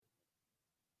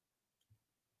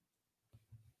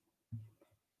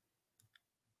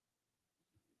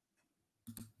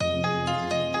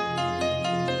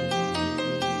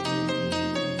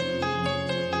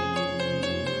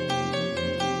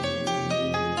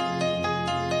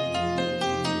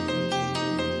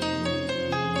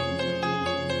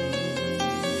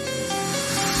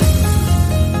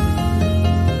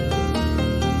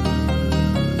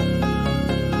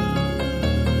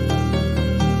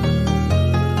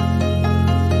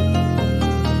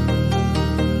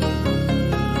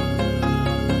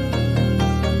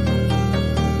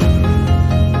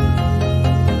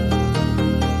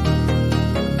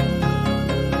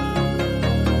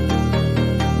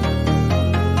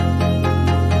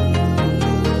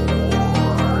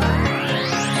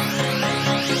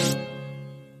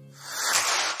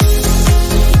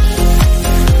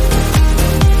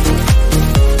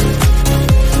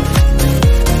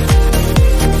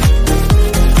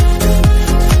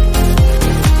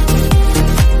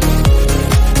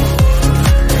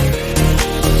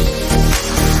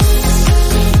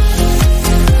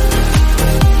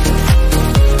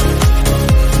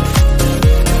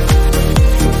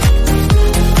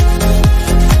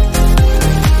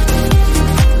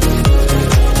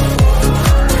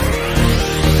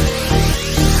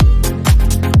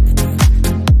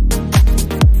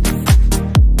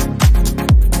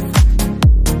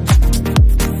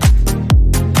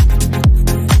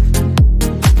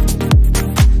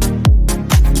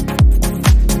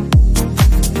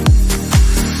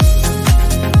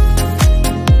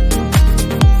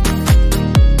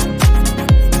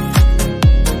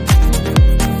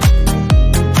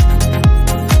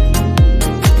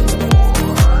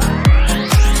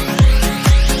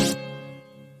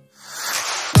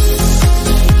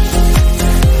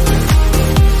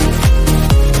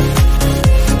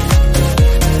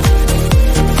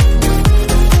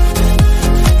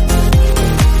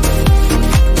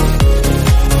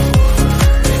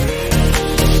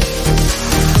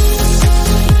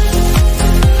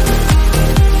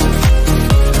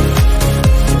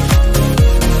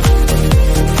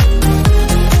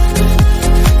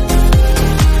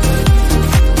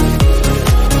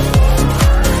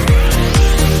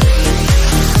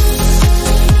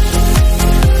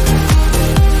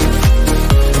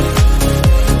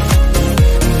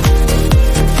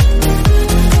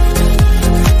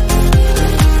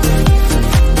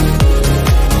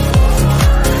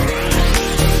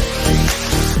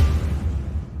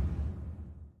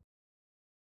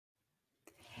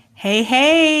Hey,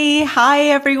 hey. Hi,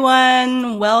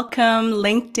 everyone. Welcome,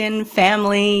 LinkedIn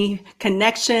family,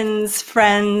 connections,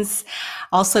 friends.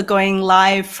 Also going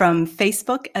live from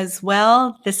Facebook as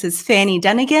well. This is Fanny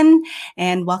Dunnigan,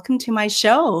 and welcome to my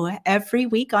show. Every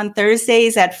week on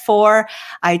Thursdays at 4,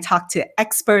 I talk to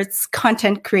experts,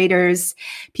 content creators,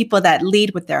 people that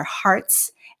lead with their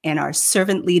hearts and are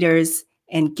servant leaders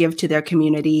and give to their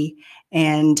community.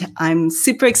 And I'm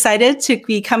super excited to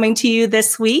be coming to you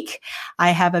this week.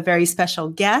 I have a very special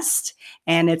guest,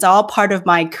 and it's all part of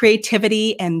my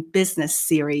creativity and business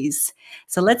series.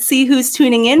 So let's see who's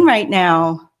tuning in right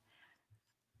now.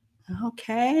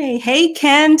 Okay. Hey,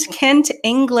 Kent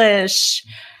English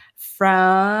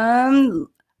from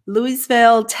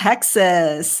Louisville,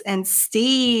 Texas. And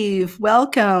Steve,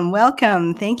 welcome.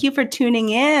 Thank you for tuning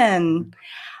in.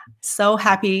 So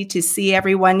happy to see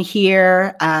everyone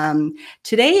here.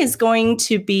 Today is going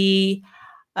to be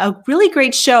a really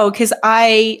great show because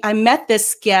I met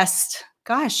this guest,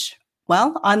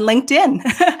 on LinkedIn.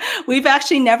 We've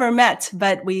actually never met,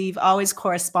 but we've always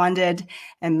corresponded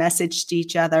and messaged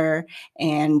each other.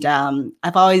 And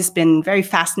I've always been very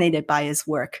fascinated by his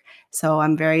work. So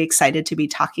I'm very excited to be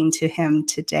talking to him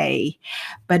today.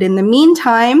 But in the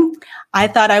meantime, I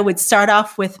thought I would start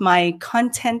off with my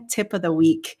content tip of the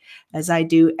week, as I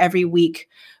do every week,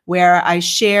 where I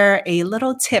share a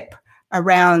little tip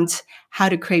around how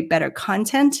to create better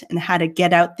content and how to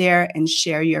get out there and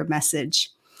share your message.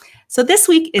 So this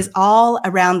week is all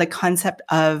around the concept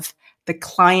of the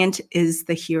client is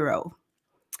the hero.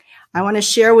 I want to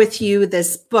share with you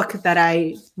this book that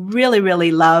I really,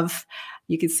 really love.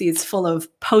 You can see it's full of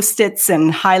Post-its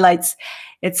and highlights.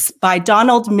 It's by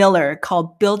Donald Miller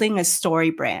called Building a Story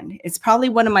Brand. It's probably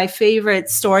one of my favorite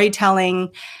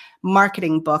storytelling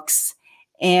marketing books.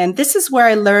 And this is where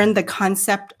I learned the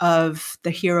concept of the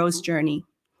hero's journey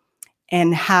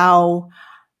and how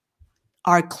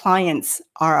our clients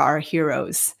are our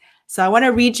heroes. So I want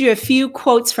to read you a few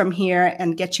quotes from here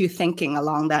and get you thinking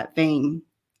along that vein.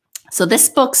 So this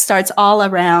book starts all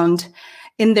around,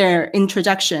 in their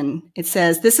introduction, it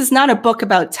says, "This is not a book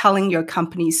about telling your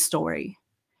company's story.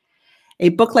 A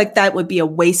book like that would be a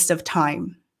waste of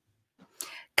time.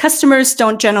 Customers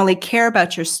don't generally care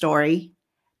about your story.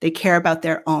 They care about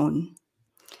their own.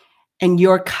 And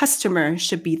your customer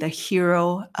should be the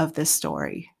hero of the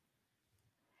story,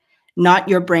 not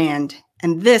your brand.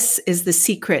 And this is the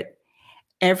secret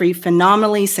every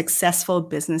phenomenally successful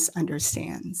business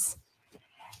understands."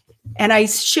 And I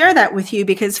share that with you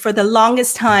because for the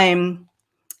longest time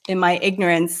in my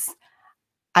ignorance,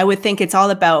 I would think it's all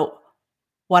about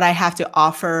what I have to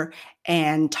offer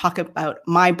and talk about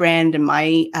my brand and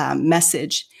my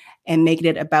message and make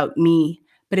it about me.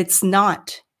 But it's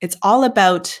not. It's all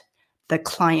about the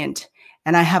client.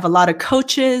 And I have a lot of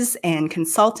coaches and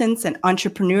consultants and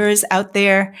entrepreneurs out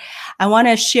there. I want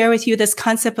to share with you this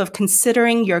concept of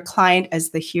considering your client as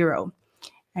the hero,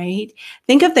 right?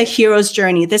 Think of the hero's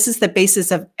journey. This is the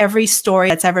basis of every story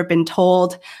that's ever been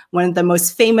told. One of the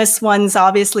most famous ones,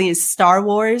 obviously, is Star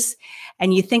Wars.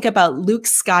 And you think about Luke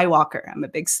Skywalker. I'm a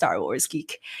big Star Wars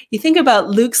geek. You think about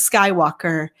Luke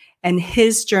Skywalker and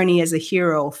his journey as a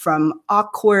hero, from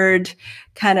awkward,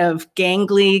 kind of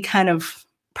gangly kind of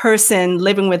person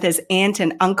living with his aunt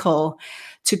and uncle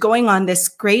to going on this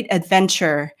great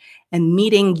adventure and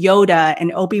meeting Yoda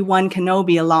and Obi-Wan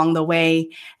Kenobi along the way,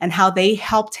 and how they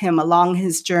helped him along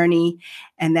his journey.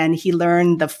 And then he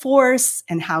learned the Force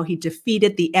and how he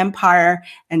defeated the Empire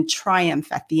and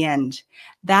triumphed at the end.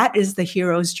 That is the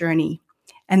hero's journey.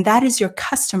 And that is your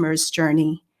customer's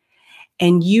journey.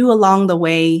 And you along the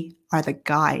way are the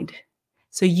guide.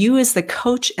 So you as the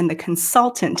coach and the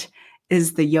consultant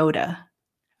is the Yoda.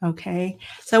 Okay.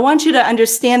 So I want you to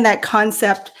understand that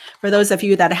concept for those of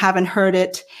you that haven't heard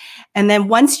it. And then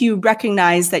once you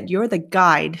recognize that you're the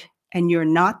guide and you're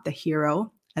not the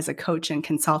hero as a coach and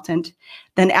consultant,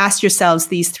 then ask yourselves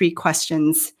these 3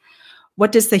 questions.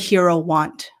 What does the hero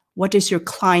want? What does your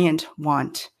client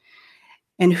want?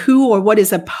 And who or what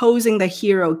is opposing the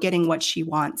hero getting what she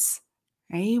wants?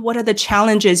 Right? What are the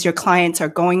challenges your clients are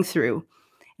going through?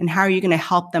 And how are you going to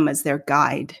help them as their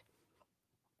guide?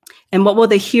 And what will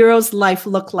the hero's life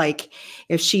look like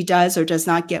if she does or does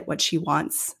not get what she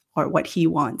wants or what he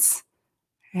wants?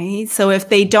 Right? So if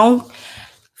they don't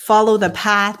follow the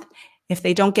path, if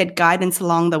they don't get guidance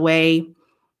along the way,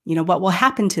 what will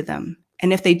happen to them?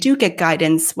 And if they do get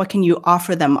guidance, what can you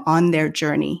offer them on their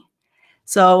journey?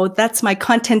 So that's my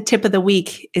content tip of the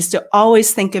week, is to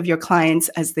always think of your clients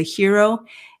as the hero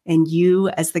and you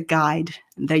as the guide,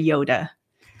 the Yoda.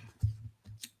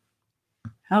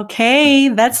 Okay,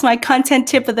 that's my content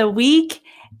tip of the week.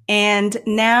 And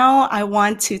now I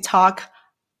want to talk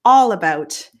all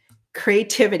about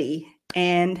creativity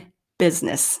and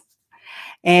business.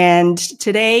 And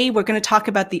today we're going to talk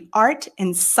about the art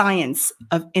and science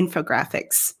of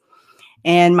infographics.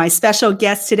 And my special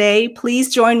guest today,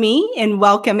 please join me in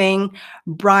welcoming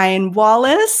Brian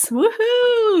Wallace.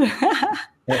 Woohoo!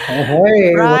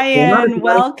 Hey, Brian,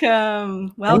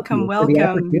 welcome. Welcome, welcome. For the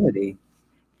opportunity.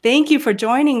 Thank you for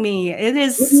joining me. It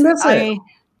is.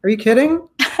 Are you kidding?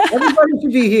 Everybody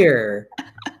should be here.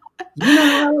 You know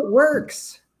how it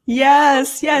works.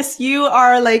 Yes. You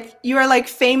are like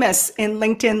famous in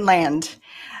LinkedIn land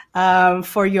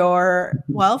for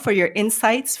your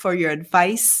insights, for your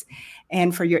advice,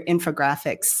 and for your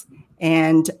infographics.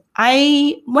 And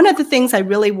one of the things I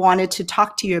really wanted to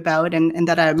talk to you about and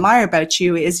that I admire about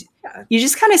you is you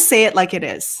just kind of say it like it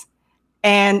is.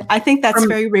 And I think that's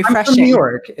very refreshing. I'm from New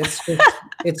York.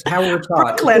 It's how we're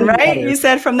taught. Brooklyn, right? You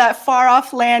said from that far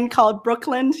off land called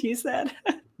Brooklyn, you said.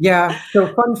 Yeah.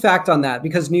 So fun fact on that,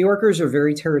 because New Yorkers are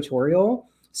very territorial.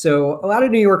 So a lot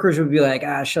of New Yorkers would be like,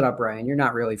 shut up, Brian. You're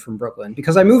not really from Brooklyn.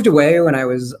 Because I moved away when I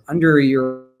was under a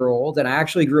year old, and I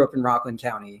actually grew up in Rockland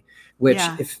County, which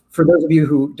if for those of you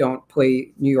who don't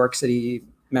play New York City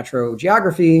metro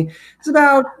geography, it's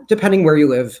about, depending where you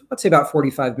live, let's say about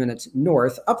 45 minutes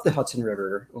north up the Hudson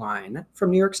River line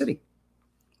from New York City.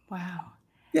 Wow.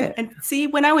 Yeah. And see,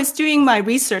 when I was doing my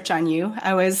research on you,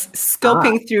 I was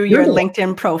scoping through your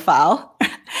LinkedIn profile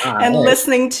and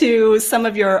listening to some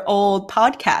of your old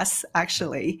podcasts,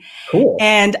 actually. Cool.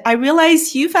 And I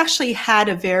realized you've actually had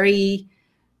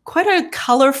quite a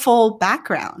colorful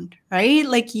background, right?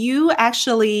 Like you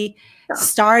actually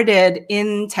started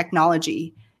in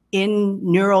technology, in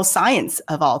neuroscience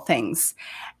of all things.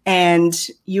 And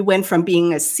you went from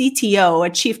being a CTO, a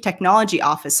chief technology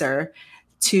officer,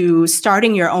 to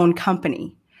starting your own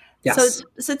company. Yes.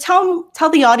 So tell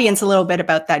the audience a little bit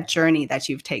about that journey that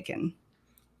you've taken.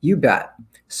 You bet.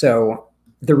 So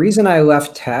the reason I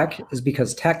left tech is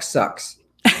because tech sucks.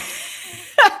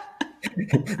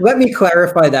 Let me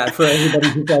clarify that for everybody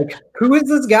who's like, who is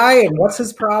this guy and what's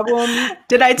his problem?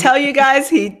 Did I tell you guys?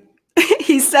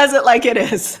 He says it like it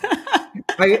is.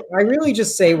 I really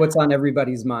just say what's on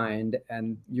everybody's mind,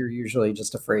 and you're usually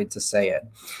just afraid to say it.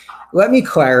 Let me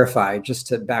clarify, just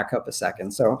to back up a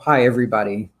second. So, hi,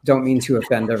 everybody. Don't mean to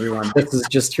offend everyone. This is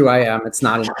just who I am. It's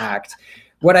not an act.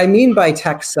 What I mean by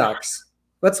tech sucks,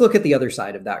 let's look at the other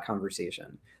side of that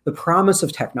conversation. The promise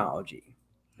of technology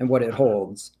and what it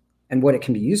holds and what it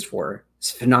can be used for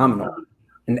is phenomenal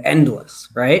and endless,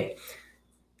 right?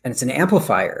 And it's an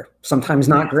amplifier, sometimes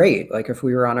not great, like if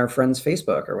we were on our friend's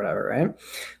Facebook or whatever, right?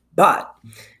 But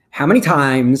how many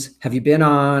times have you been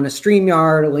on a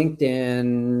StreamYard, a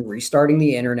LinkedIn, restarting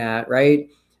the internet, right?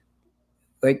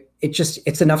 Like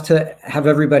it's enough to have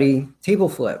everybody table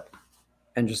flip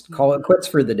and just call it quits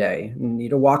for the day. You need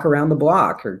to walk around the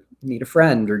block or need a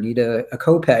friend or need a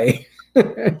copay.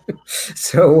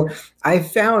 So I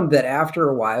found that after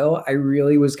a while, I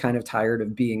really was kind of tired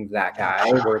of being that guy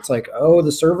where it's like, oh,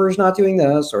 the server's not doing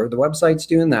this or the website's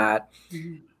doing that.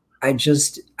 I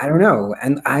don't know.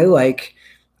 And I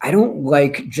don't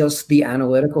like just the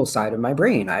analytical side of my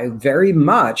brain. I very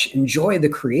much enjoy the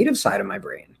creative side of my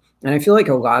brain. And I feel like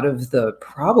a lot of the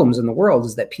problems in the world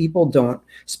is that people don't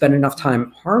spend enough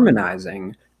time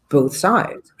harmonizing both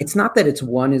sides. It's not that it's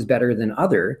one is better than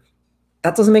other.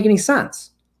 That doesn't make any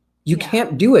sense. You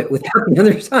can't do it without the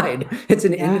other side. It's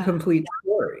an incomplete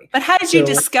story. But how did you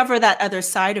discover that other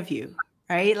side of you,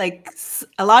 right? Like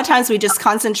a lot of times we just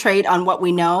concentrate on what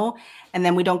we know and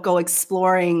then we don't go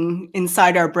exploring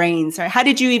inside our brains, right? How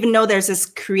did you even know there's this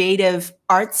creative,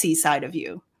 artsy side of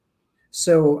you?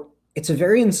 So it's a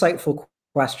very insightful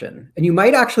question. And you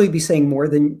might actually be saying more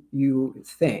than you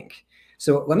think.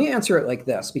 So let me answer it like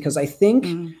this, because I think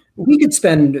we could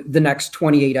spend the next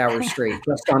 28 hours straight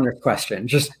just on this question,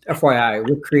 just FYI,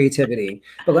 with creativity.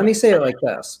 But let me say it like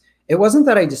this. It wasn't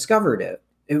that I discovered it.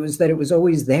 It was that it was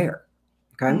always there.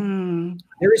 Okay.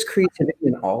 There is creativity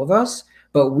in all of us,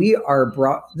 but we are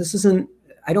brought,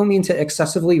 I don't mean to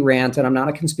excessively rant, and I'm not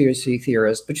a conspiracy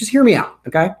theorist, but just hear me out.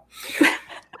 Okay.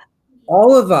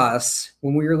 All of us,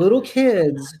 when we were little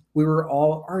kids, we were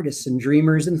all artists and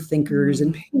dreamers and thinkers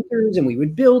and painters, and we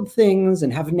would build things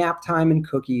and have nap time and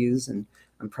cookies. And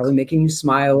I'm probably making you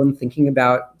smile and thinking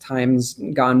about times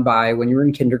gone by when you were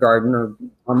in kindergarten or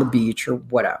on the beach or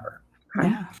whatever. Okay?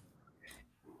 Yeah.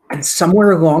 And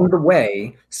somewhere along the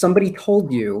way, somebody told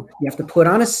you have to put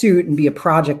on a suit and be a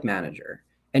project manager.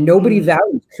 And nobody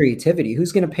values creativity.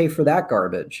 Who's going to pay for that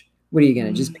garbage? What are you going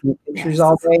to just paint pictures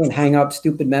all day and hang up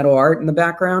stupid metal art in the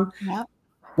background? Yeah.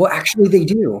 Well, actually, they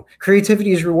do.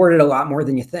 Creativity is rewarded a lot more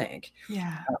than you think.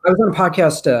 Yeah. I was on a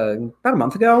podcast about a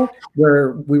month ago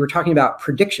where we were talking about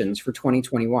predictions for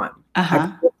 2021.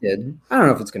 I don't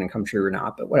know if it's going to come true or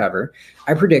not, but whatever.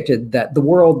 I predicted that the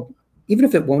world, even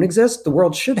if it won't exist, the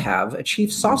world should have a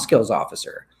chief soft skills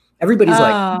officer. Everybody's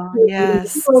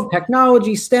yes,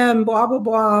 technology, STEM, blah, blah,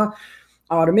 blah,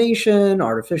 automation,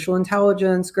 artificial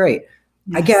intelligence. Great.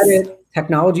 Yes. I get it.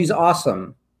 Technology is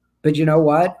awesome. But you know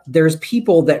what? There's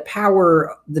people that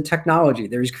power the technology.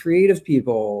 There's creative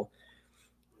people,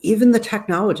 even the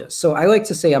technologists. So I like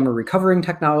to say I'm a recovering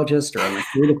technologist or I'm a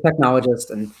creative technologist,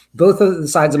 and both of the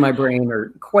sides of my brain are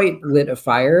quite lit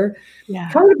afire. Yeah.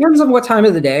 Kind of depends on what time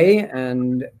of the day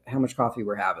and how much coffee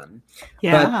we're having.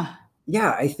 Yeah. But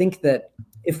yeah, I think that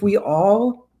if we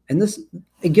all, and this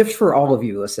a gift for all of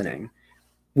you listening,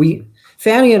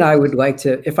 Fanny and I would like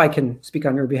to, if I can speak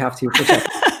on your behalf to you for a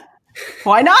second.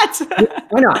 Why not?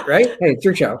 Why not, right? Hey, it's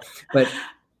your show. But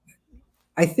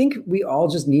I think we all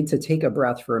just need to take a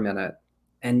breath for a minute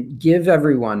and give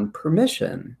everyone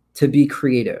permission to be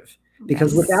creative,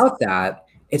 because without that,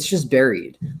 it's just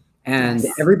buried. And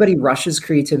everybody rushes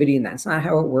creativity, and that's not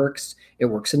how it works. It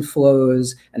works in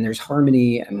flows, and there's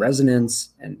harmony and resonance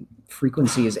and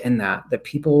frequencies in that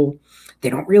people, they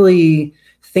don't really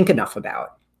think enough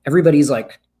about. Everybody's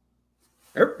like,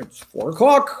 it's 4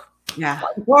 o'clock. Yeah.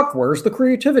 5 o'clock, where's the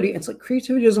creativity? It's like,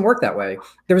 creativity doesn't work that way.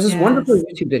 There was this wonderful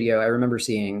YouTube video I remember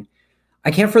seeing.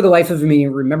 I can't for the life of me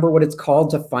remember what it's called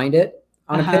to find it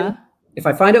on a pin. If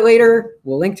I find it later,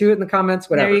 we'll link to it in the comments,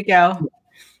 whatever. There you go.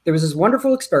 There was this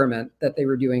wonderful experiment that they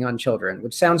were doing on children,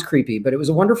 which sounds creepy, but it was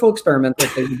a wonderful experiment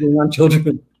that they were doing on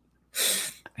children.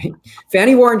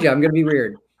 Fanny warned you, I'm going to be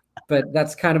weird, but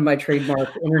that's kind of my trademark.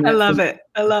 Internet. I love it.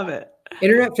 I love it.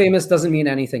 Internet famous doesn't mean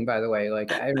anything, by the way.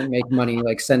 Like, I don't make money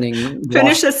like sending.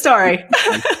 Finish the story.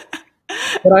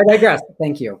 But I digress.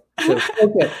 Thank you. So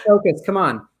focus. Come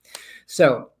on.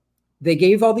 So they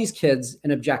gave all these kids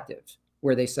an objective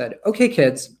where they said, okay,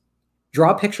 kids,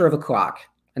 draw a picture of a clock.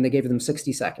 And they gave them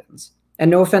 60 seconds. And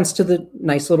no offense to the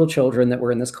nice little children that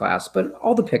were in this class, but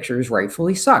all the pictures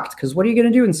rightfully sucked, because what are you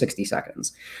going to do in 60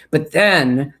 seconds? But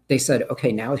then they said,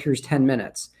 okay, now here's 10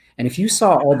 minutes. And if you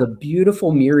saw all the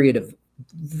beautiful myriad of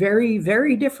very,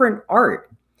 very different art,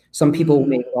 some people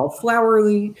made it all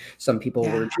flowery, some people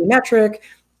were geometric,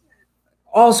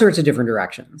 all sorts of different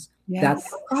directions. Yes.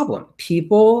 That's the problem.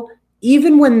 People,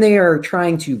 even when they are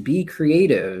trying to be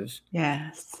creative,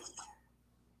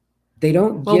 they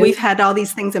don't. Well, we've had all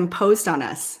these things imposed on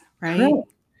us, right?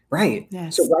 Right.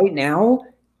 Yes. So right now,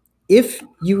 if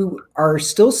you are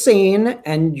still sane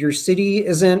and your city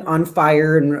isn't on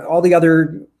fire and all the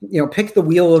other, pick the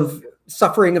wheel of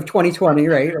suffering of 2020,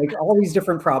 right? Like all these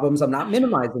different problems, I'm not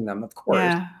minimizing them, of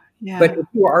course. Yeah. But if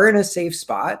you are in a safe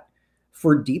spot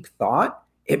for deep thought,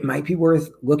 it might be worth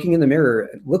looking in the mirror,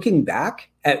 looking back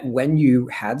at when you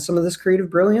had some of this creative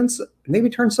brilliance, maybe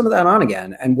turn some of that on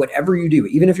again. And whatever you do,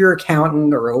 even if you're an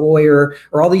accountant or a lawyer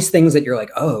or all these things that you're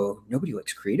like, oh, nobody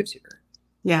likes creatives here.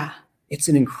 Yeah. It's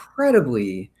an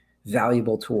incredibly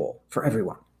valuable tool for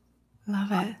everyone.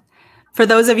 Love it. For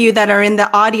those of you that are in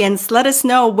the audience, let us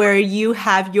know where you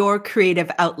have your creative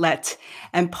outlet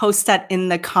and post that in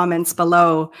the comments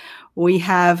below. We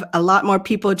have a lot more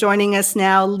people joining us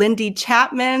now. Lindy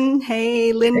Chapman.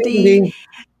 Hey, Lindy. Hey, Lindy.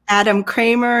 Adam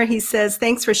Kramer, he says,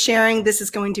 thanks for sharing. This is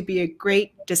going to be a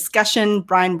great discussion.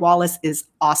 Brian Wallace is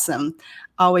awesome.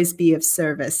 Always be of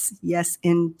service. Yes,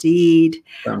 indeed.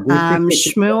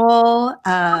 Shmuel,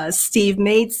 Steve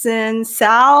Mason,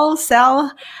 Sal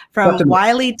from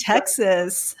Wiley,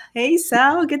 Texas. Hey,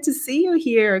 Sal, good to see you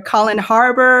here. Colin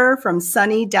Harbor from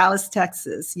sunny Dallas,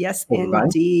 Texas. Yes,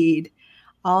 indeed.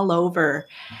 All over.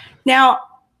 Now,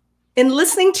 in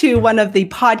listening to one of the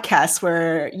podcasts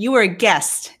where you were a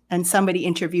guest and somebody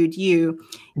interviewed you,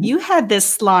 you had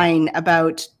this line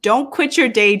about don't quit your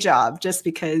day job just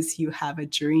because you have a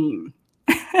dream.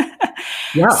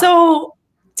 So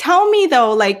tell me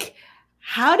though, like,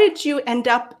 how did you end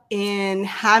up in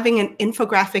having an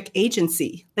infographic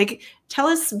agency? Like, tell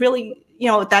us really,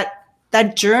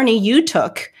 that journey you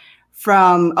took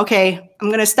from, okay, I'm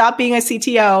going to stop being a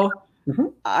CTO.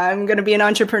 I'm going to be an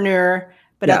entrepreneur,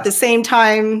 but at the same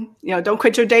time, don't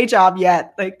quit your day job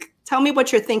yet. Like, tell me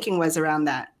what your thinking was around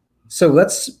that. So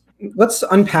let's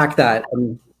unpack that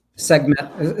segment.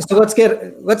 So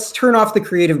let's turn off the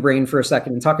creative brain for a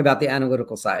second and talk about the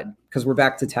analytical side, because we're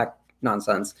back to tech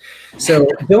nonsense. So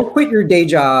don't quit your day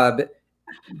job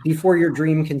before your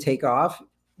dream can take off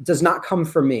does not come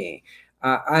from me.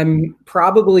 I'm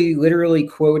probably literally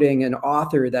quoting an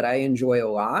author that I enjoy a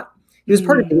lot. He was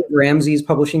part of Dave Ramsey's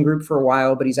publishing group for a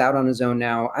while, but he's out on his own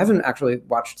now. I haven't actually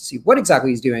watched to see what exactly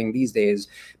he's doing these days,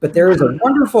 but there is a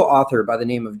wonderful author by the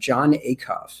name of Jon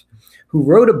Acuff who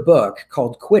wrote a book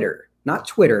called Quitter. Not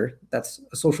Twitter, that's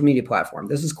a social media platform.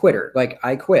 This is Quitter, like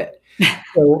I quit.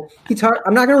 So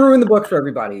I'm not going to ruin the book for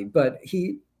everybody, but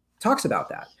he talks about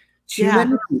that. Too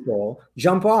many people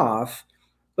jump off.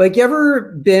 Like, you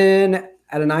ever been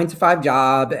at a 9-to-5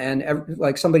 job and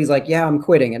like somebody's like, yeah, I'm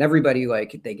quitting. And everybody,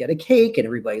 like, they get a cake and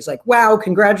everybody's like, wow,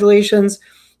 congratulations.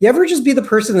 You ever just be the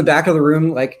person in the back of the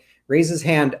room, like, raise his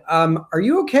hand. Are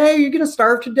you okay? Are you going to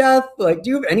starve to death? Like, do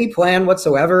you have any plan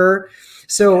whatsoever?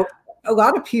 So a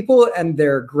lot of people and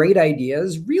their great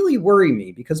ideas really worry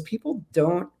me because people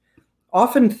don't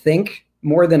often think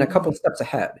more than a couple steps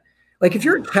ahead. Like, if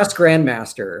you're a chess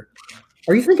grandmaster,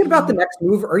 are you thinking about the next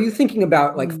move? Or are you thinking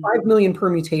about like 5 million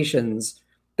permutations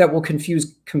that will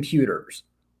confuse computers?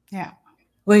 Yeah.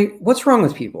 Like, what's wrong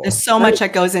with people? There's so much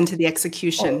that goes into the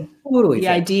execution. Oh, totally. The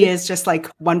idea is just like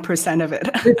 1% of it.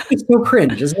 It's so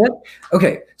cringe, isn't it?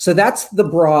 Okay, so that's the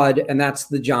Broad, and that's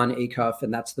the Jon Acuff,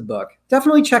 and that's the book.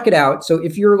 Definitely check it out. So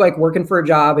if you're like working for a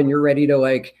job and you're ready to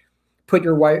like put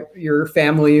your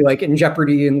family like in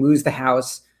jeopardy and lose the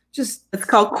house, it's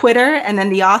called Quitter, and then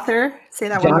the author, say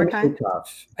that one more time.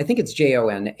 Acuff. I think it's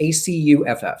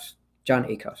Jonacuff. Jon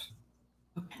Acuff.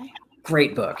 Okay.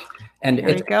 Great book. And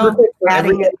it's perfect for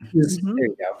everyone. There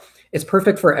you go. It's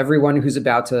perfect for everyone who's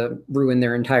about to ruin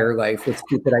their entire life with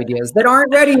stupid ideas that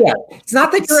aren't ready yet. It's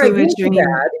not that your ideas are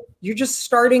bad. You're just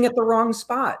starting at the wrong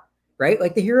spot, right?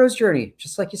 Like the hero's journey,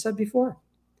 just like you said before,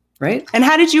 right? And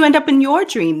how did you end up in your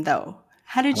dream, though?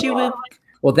 How did you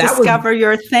discover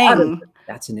your thing?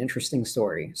 That's an interesting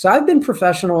story. So I've been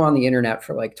professional on the internet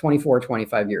for like 24,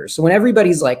 25 years. So when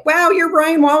everybody's like, wow, you're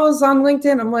Brian Wallace on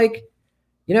LinkedIn, I'm like,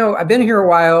 I've been here a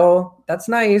while. That's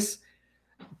nice,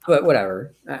 but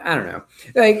whatever. I don't know.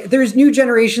 Like, there's new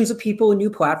generations of people and new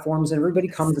platforms and everybody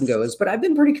comes and goes, but I've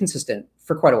been pretty consistent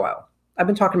for quite a while. I've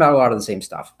been talking about a lot of the same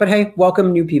stuff, but hey,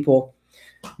 welcome new people.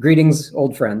 Greetings,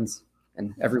 old friends,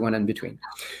 and everyone in between.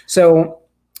 So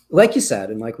like you said,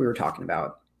 and like we were talking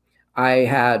about, I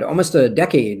had almost a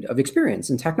decade of experience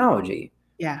in technology.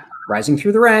 Yeah. Rising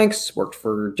through the ranks, worked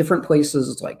for different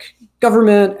places like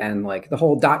government and like the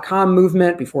whole .com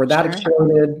movement before that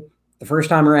exploded the first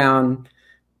time around,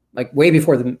 like way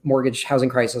before the mortgage housing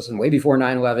crisis and way before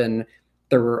 9/11.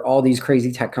 There were all these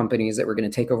crazy tech companies that were going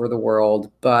to take over the world,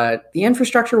 but the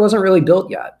infrastructure wasn't really built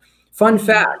yet. Fun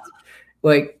fact,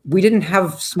 like, we didn't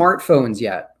have smartphones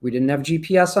yet. We didn't have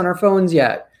GPS on our phones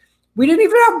yet. We didn't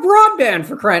even have broadband,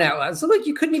 for crying out loud. So like,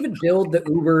 you couldn't even build the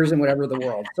Ubers and whatever the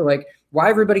world. So like, why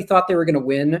everybody thought they were going to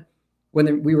win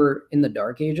when we were in the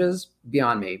dark ages,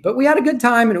 beyond me. But we had a good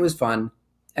time and it was fun.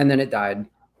 And then it died.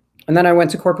 And then I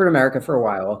went to corporate America for a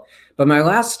while. But my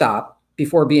last stop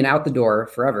before being out the door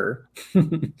forever,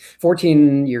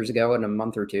 14 years ago in a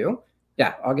month or two.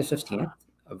 Yeah, August 15th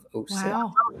of 2006.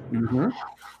 Wow. Mm-hmm.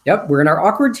 Yep, we're in our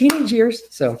awkward teenage years.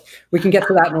 So we can get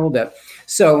to that in a little bit.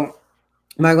 So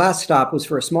my last stop was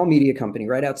for a small media company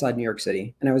right outside New York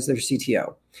City, and I was their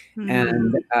CTO. Mm-hmm.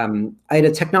 And I had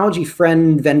a technology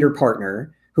friend, vendor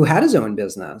partner who had his own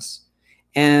business.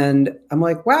 And I'm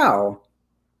like, wow,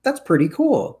 that's pretty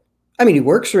cool. I mean, he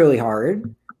works really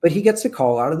hard, but he gets to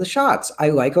call out of the shots. I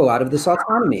like a lot of this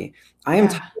autonomy. I am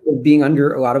tired of being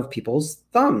under a lot of people's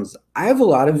thumbs. I have a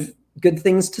lot of good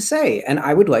things to say, and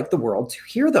I would like the world to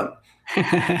hear them.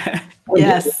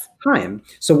 Yes. Time.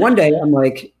 So one day I'm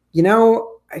like,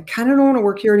 I kind of don't want to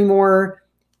work here anymore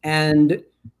and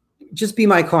just be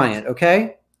my client.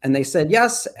 Okay. And they said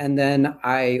yes. And then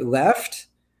I left,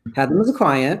 had them as a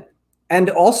client, and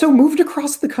also moved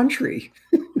across the country,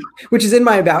 which is in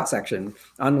my about section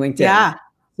on LinkedIn. Yeah.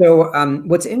 So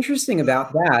what's interesting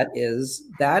about that is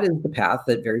the path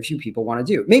that very few people want to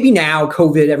do. Maybe now,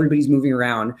 COVID, everybody's moving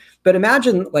around, but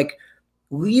imagine like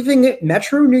leaving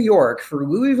Metro New York for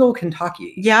Louisville,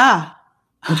 Kentucky. Yeah.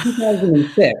 In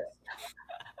 2006.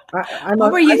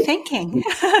 What were you thinking?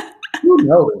 Who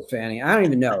knows, Fanny? I don't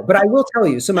even know. But I will tell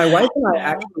you. So my wife and I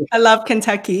actually... I love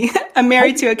Kentucky. I'm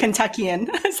married to a Kentuckian.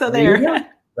 So there.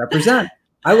 Represent.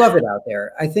 I love it out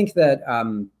there. I think that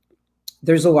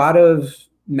there's a lot of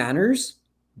manners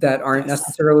that aren't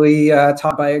necessarily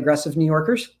taught by aggressive New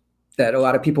Yorkers that a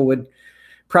lot of people would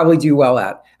probably do well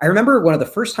at. I remember one of the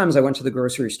first times I went to the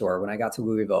grocery store when I got to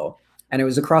Louisville, and it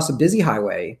was across a busy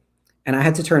highway, and I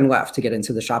had to turn left to get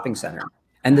into the shopping center.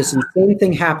 And this insane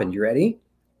thing happened. You ready?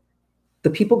 The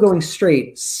people going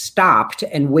straight stopped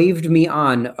and waved me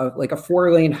on a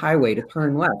 4-lane highway to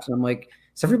turn left. And I'm like,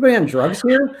 is everybody on drugs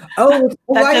here? Oh,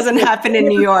 that doesn't happen in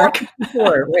New York.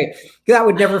 Right. That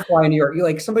would never fly in New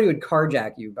York. Somebody would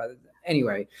carjack you.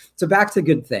 Anyway, so back to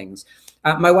good things.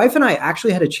 My wife and I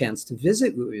actually had a chance to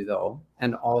visit Louisville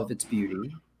and all of its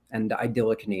beauty and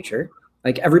idyllic nature.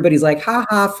 Like everybody's like,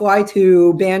 haha, fly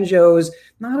to, banjos.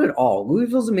 Not at all.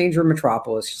 Louisville's a major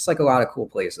metropolis, just like a lot of cool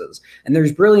places. And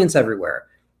there's brilliance everywhere.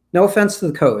 No offense to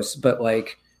the coast, but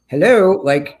like, hello,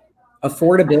 like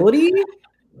affordability,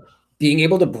 being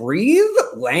able to breathe,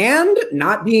 land,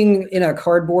 not being in a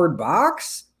cardboard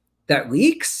box that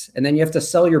leaks, and then you have to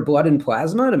sell your blood and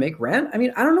plasma to make rent. I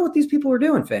mean, I don't know what these people are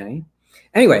doing, Fanny.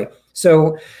 Anyway,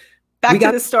 so back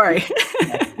to the story.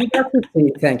 We got to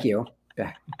see, thank you.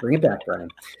 Bring it back, Brian.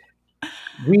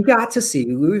 We got to see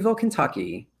Louisville,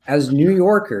 Kentucky as New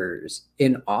Yorkers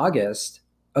in August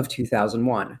of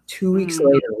 2001. 2 weeks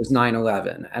later was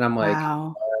 9/11. And I'm like,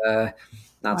 wow.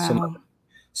 Not so much.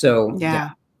 So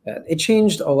yeah, it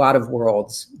changed a lot of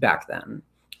worlds back then.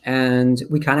 And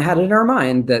we kind of had it in our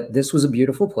mind that this was a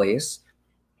beautiful place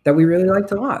that we really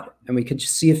liked a lot. And we could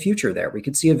just see a future there. We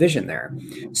could see a vision there.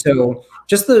 So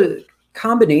just the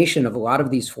combination of a lot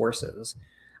of these forces,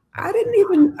 I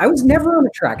was never on a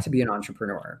track to be an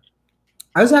entrepreneur.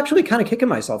 I was actually kind of kicking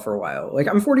myself for a while. Like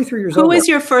I'm 43 years old. Who was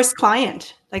your first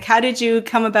client? Like, how did you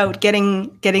come about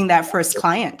getting that first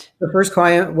client? The first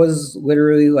client was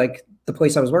literally like the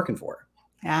place I was working for.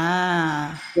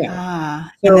 And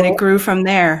So, then it grew from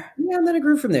there. Yeah, and then it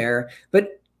grew from there.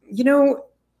 But, you know,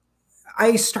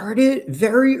 I started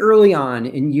very early on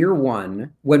in year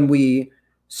one when we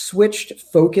switched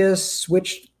focus,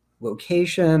 switched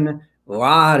location, a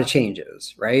lot of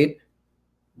changes, right?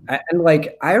 And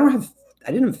like, I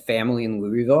didn't have family in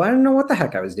Louisville. I didn't know what the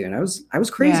heck I was doing. I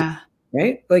was crazy,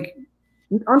 right? Like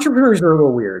entrepreneurs are a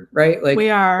little weird, right? Like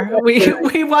we are,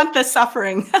 we want the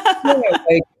suffering.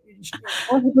 Like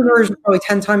entrepreneurs are probably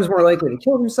 10 times more likely to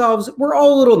kill themselves. We're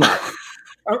all a little nuts.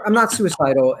 I'm not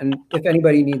suicidal. And if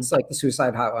anybody needs like the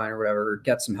suicide hotline or whatever,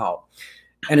 get some help.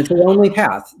 And it's a lonely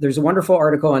path. There's a wonderful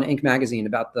article on Inc. magazine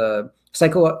about the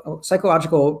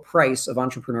psychological price of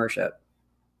entrepreneurship.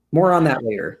 More on that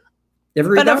later.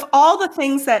 But of all the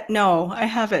things that, no, I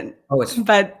haven't.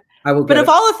 But of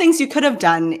all the things you could have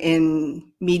done in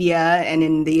media and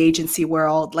in the agency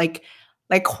world, like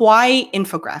why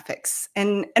infographics?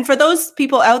 And for those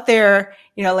people out there,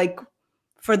 you know, like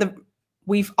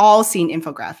we've all seen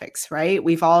infographics, right?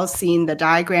 We've all seen the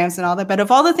diagrams and all that. But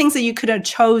of all the things that you could have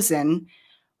chosen,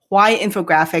 why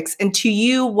infographics? And to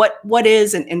you, what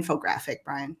is an infographic,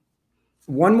 Brian?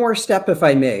 One more step, if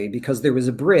I may, because there was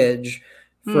a bridge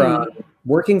from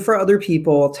working for other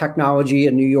people, technology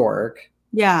in New York,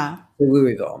 to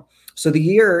Louisville. So the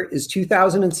year is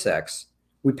 2006.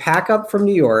 We pack up from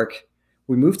New York.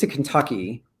 We move to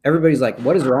Kentucky. Everybody's like,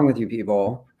 what is wrong with you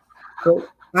people? So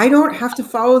I don't have to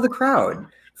follow the crowd.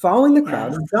 Following the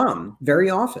crowd is dumb very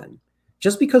often.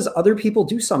 Just because other people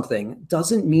do something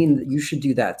doesn't mean that you should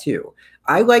do that too.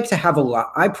 I like to have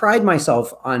I pride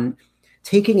myself on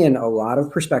taking in a lot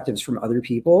of perspectives from other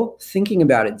people, thinking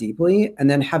about it deeply, and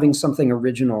then having something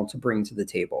original to bring to the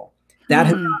table. That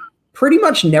has pretty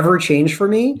much never changed for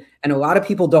me. And a lot of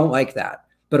people don't like that.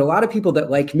 But a lot of people that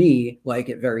like me like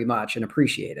it very much and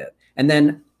appreciate it. And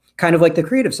then kind of like the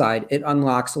creative side, it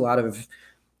unlocks a lot of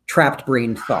trapped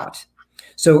brain thought.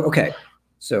 So, okay.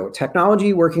 So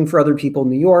technology, working for other people,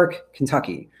 New York,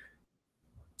 Kentucky.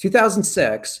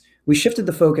 2006, we shifted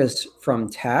the focus from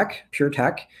tech, pure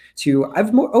tech, to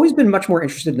I've always been much more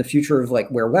interested in the future of like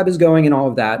where web is going and all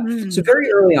of that. So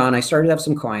very early on, I started to have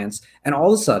some clients, and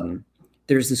all of a sudden,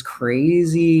 there's this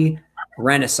crazy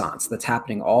renaissance that's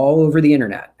happening all over the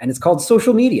internet, and it's called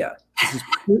social media. This is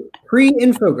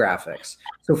pre-infographics.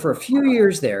 So for a few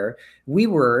years there, we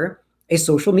were a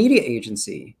social media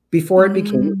agency before it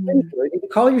became you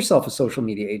call yourself a social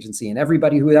media agency, and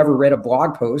everybody who ever read a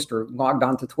blog post or logged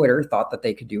onto Twitter thought that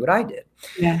they could do what I did.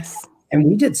 Yes. And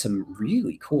we did some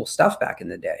really cool stuff back in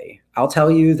the day. I'll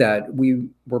tell you that we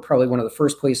were probably one of the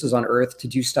first places on earth to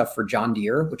do stuff for John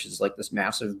Deere, which is like this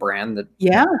massive brand that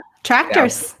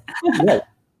tractors.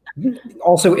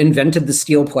 Also invented the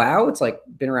steel plow. It's like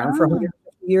been around for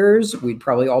 150 years. We'd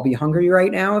probably all be hungry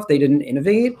right now if they didn't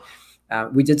innovate.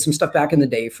 We did some stuff back in the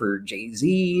day for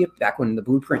Jay-Z, back when the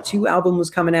Blueprint 2 album was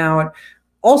coming out.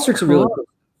 All sorts of really cool.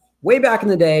 Way back in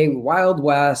the day, Wild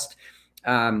West.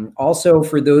 Also,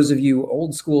 for those of you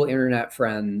old school internet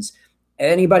friends,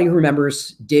 anybody who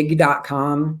remembers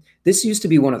dig.com, this used to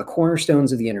be one of the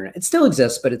cornerstones of the internet. It still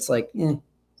exists, but it's like,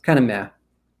 kind of meh.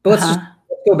 But let's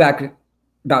go back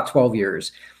about 12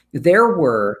 years. There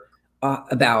were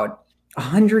about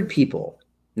 100 people,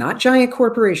 not giant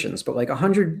corporations, but like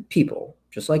 100 people,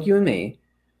 just like you and me,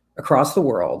 across the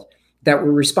world that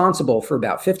were responsible for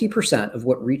about 50% of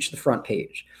what reached the front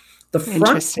page. The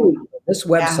front page of this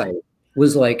website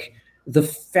was like the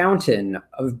fountain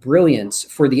of brilliance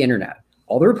for the internet.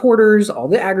 All the reporters, all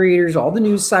the aggregators, all the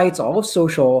news sites, all of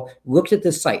social looked at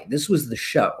this site. This was the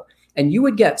show. And you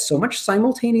would get so much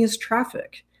simultaneous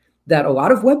traffic that a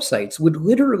lot of websites would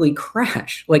literally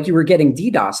crash, like you were getting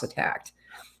DDoS attacked.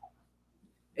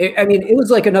 I mean, it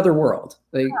was like another world,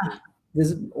 like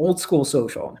this old school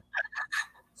social.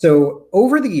 So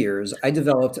over the years, I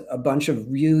developed a bunch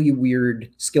of really weird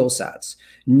skill sets,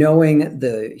 knowing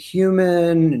the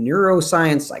human,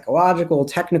 neuroscience, psychological,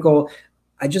 technical.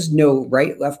 I just know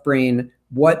right, left brain,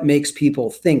 what makes people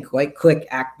think, like, click,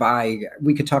 act, buy.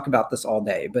 We could talk about this all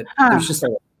day, but there's just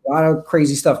a lot of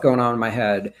crazy stuff going on in my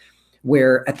head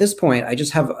where at this point, I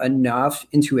just have enough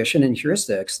intuition and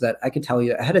heuristics that I could tell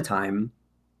you ahead of time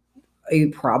a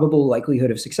probable likelihood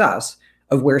of success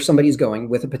of where somebody's going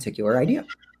with a particular idea,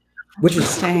 which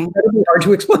is incredibly hard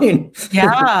to explain.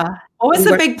 Yeah. What was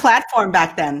the big platform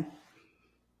back then?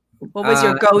 What was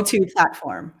your go-to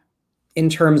platform? In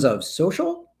terms of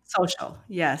social? Social,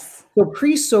 yes. So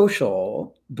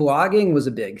pre-social, blogging was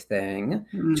a big thing.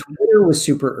 Twitter was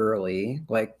super early,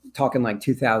 like talking like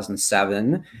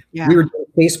 2007. Yeah. We were doing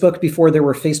Facebook before there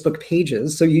were Facebook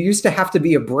pages. So you used to have to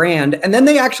be a brand, and then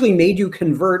they actually made you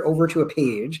convert over to a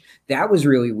page. That was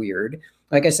really weird.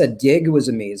 Like I said, Digg was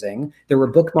amazing. There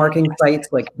were bookmarking sites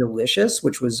like Delicious,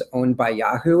 which was owned by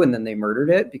Yahoo, and then they murdered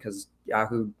it because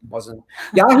Yahoo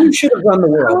should have run the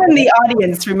world. Who in the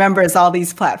audience remembers all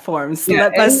these platforms? Yeah,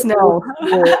 let us know.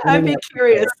 I'd be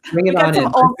curious. Bring it on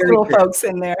some old school folks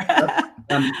in there.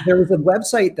 There was a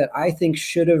website that I think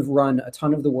should have run a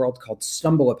ton of the world called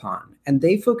StumbleUpon, and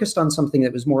they focused on something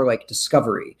that was more like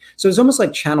discovery. So it was almost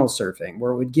like channel surfing,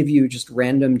 where it would give you just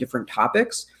random different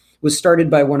topics. Was started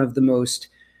by one of the most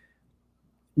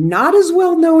not as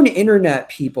well-known internet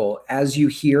people as you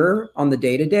hear on the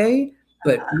day-to-day,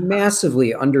 but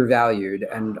massively undervalued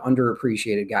and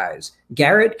underappreciated guys.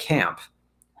 Garrett Camp,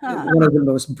 one of the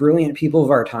most brilliant people of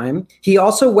our time. He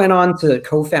also went on to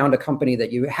co-found a company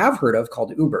that you have heard of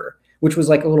called Uber, which was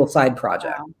like a little side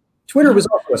project. Wow. Twitter was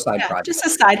also a side project. Just a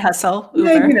side hustle,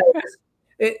 Uber.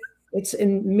 Yeah, it's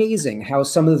amazing how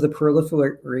some of the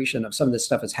proliferation of some of this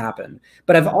stuff has happened.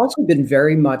 But I've also been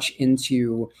very much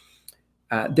into,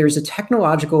 there's a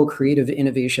technological creative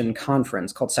innovation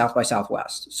conference called South by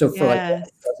Southwest. So for like a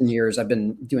dozen years, I've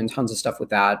been doing tons of stuff with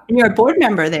that. And you're a board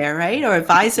member there, right? Or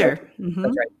advisor.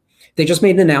 That's right. They just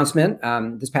made an announcement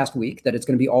this past week that it's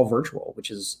going to be all virtual, which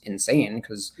is insane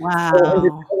because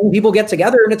people get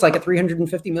together and it's like a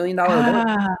 $350 million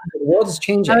event. The world is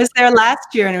changing. I was there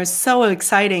last year and it was so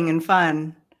exciting and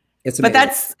fun. It's amazing.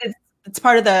 But it's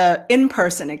part of the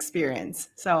in-person experience.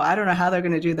 So I don't know how they're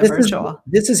going to do the virtual.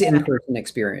 This is in-person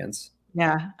experience.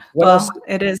 Yeah. Well,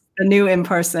 it is the new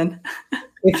in-person.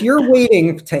 If you're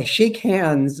waiting to shake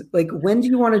hands, like when do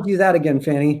you want to do that again,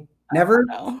 Fanny? Never?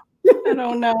 I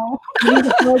don't know.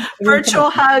 Virtual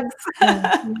hugs.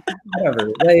 Whatever.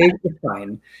 Like, it's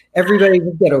fine. Everybody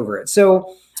will get over it.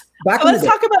 So let's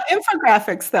talk about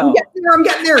infographics, though. I'm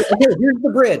getting there. Okay, here's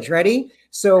the bridge. Ready?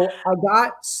 So I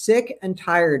got sick and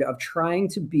tired of trying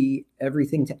to be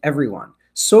everything to everyone.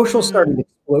 Social started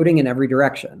exploding in every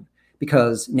direction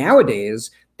because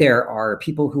nowadays there are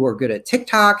people who are good at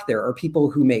TikTok. There are people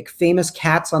who make famous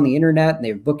cats on the internet and they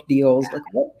have book deals. Like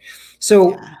what?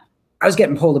 So I was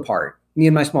getting pulled apart, me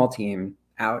and my small team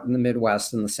out in the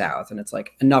Midwest and the South. And it's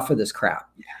like, enough of this crap.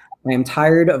 I am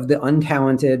tired of the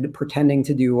untalented pretending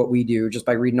to do what we do just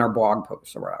by reading our blog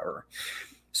posts or whatever.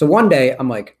 So one day I'm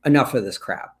like, enough of this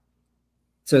crap.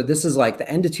 So this is like the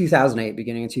end of 2008,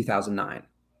 beginning of 2009.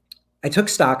 I took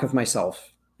stock of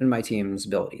myself and my team's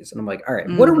abilities. And I'm like, all right,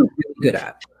 what are we really good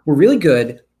at? We're really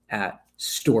good at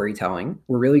storytelling.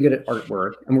 We're really good at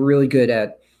artwork. And we're really good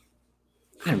at,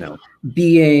 I don't know,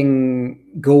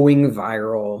 going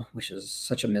viral, which is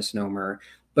such a misnomer,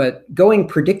 but going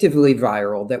predictively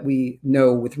viral that we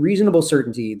know with reasonable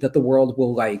certainty that the world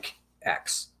will like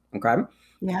X. Okay.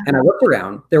 Yeah. And I looked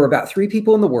around, there were about 3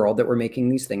 people in the world that were making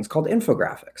these things called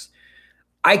infographics.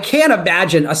 I can't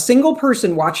imagine a single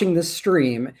person watching this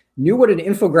stream knew what an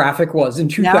infographic was in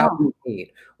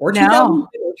 2008 or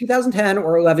 2010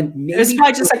 or 11. Maybe it was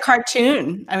probably just a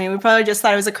cartoon. I mean, we probably just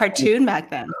thought it was a cartoon back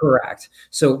then. Correct.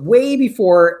 So way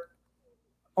before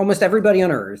almost everybody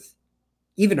on earth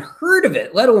even heard of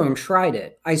it, let alone tried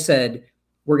it, I said,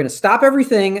 we're going to stop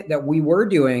everything that we were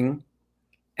doing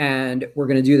and we're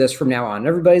going to do this from now on. And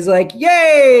everybody's like,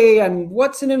 yay. And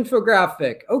what's an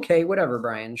infographic? Okay, whatever,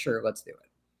 Brian. Sure, let's do it.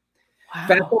 Wow.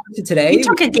 Fast forward to today. You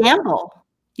took a gamble.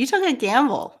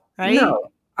 Right? No,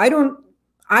 I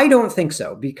don't think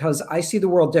so because I see the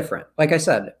world different. Like I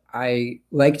said, I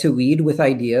like to lead with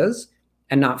ideas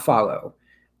and not follow.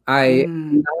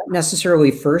 I'm not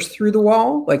necessarily first through the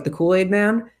wall like the Kool-Aid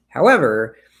man.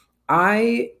 However,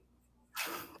 I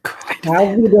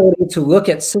have the ability to look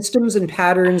at systems and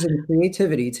patterns and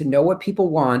creativity to know what people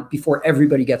want before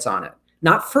everybody gets on it.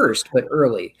 Not first, but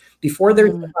early, before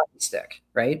there's the hockey stick,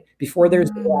 right? Before there's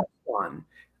the last one.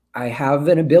 I have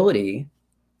an ability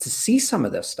to see some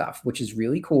of this stuff, which is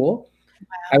really cool. Wow.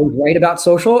 I was right about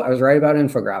social. I was right about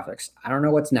infographics. I don't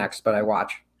know what's next, but I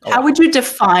watch. How would you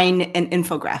define an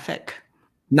infographic?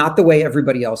 Not the way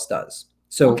everybody else does.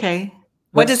 So, okay.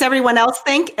 What does everyone else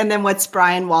think? And then what's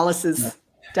Brian Wallace's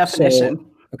definition? So,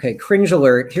 okay, cringe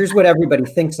alert. Here's what everybody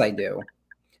thinks I do.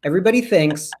 Everybody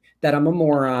thinks that I'm a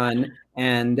moron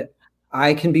and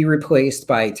I can be replaced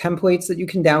by templates that you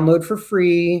can download for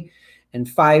free and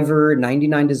Fiverr,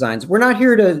 99 designs. We're not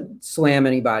here to slam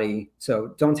anybody,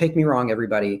 so don't take me wrong,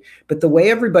 everybody. But the way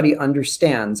everybody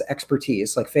understands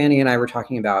expertise, like Fanny and I were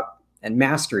talking about, and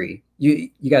mastery, you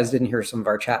guys didn't hear some of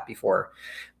our chat before,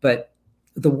 but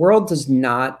the world does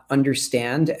not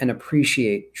understand and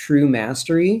appreciate true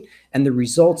mastery and the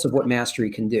results of what mastery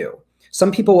can do.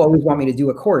 Some people always want me to do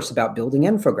a course about building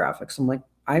infographics. I'm like,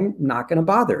 I'm not going to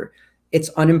bother. It's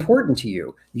unimportant to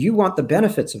you. You want the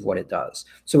benefits of what it does.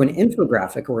 So an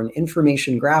infographic or an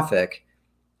information graphic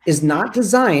is not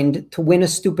designed to win a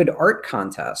stupid art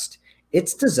contest.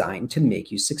 It's designed to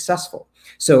make you successful.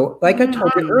 So like I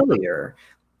told you earlier,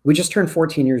 we just turned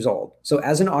 14 years old. So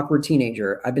as an awkward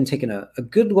teenager, I've been taking a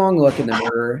good long look in the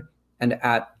mirror and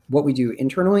at what we do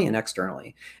internally and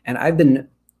externally. And I've been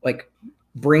like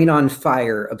brain on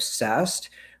fire, obsessed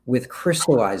with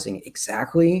crystallizing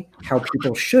exactly how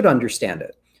people should understand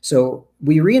it. So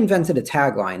we reinvented a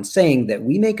tagline saying that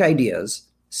we make ideas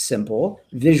simple,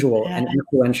 visual, and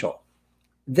influential.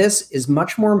 This is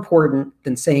much more important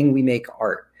than saying we make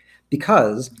art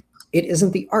because it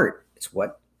isn't the art. It's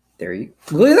what, there you,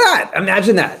 look at that.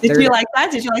 Imagine that. Did you like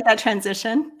that? Did you like that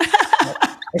transition?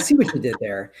 I see what you did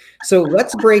there. So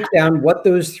let's break down what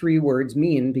those three words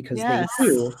mean because they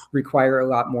do require a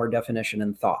lot more definition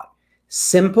and thought.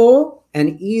 Simple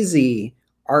and easy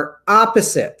are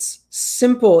opposites.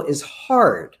 Simple is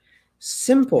hard.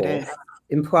 Simple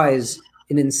implies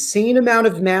an insane amount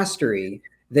of mastery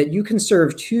that you can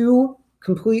serve two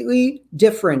completely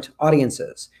different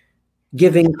audiences,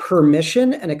 giving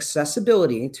permission and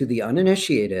accessibility to the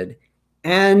uninitiated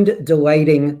and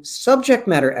delighting subject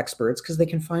matter experts because they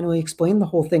can finally explain the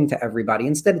whole thing to everybody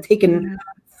instead of taking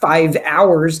 5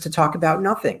 hours to talk about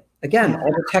nothing. Again,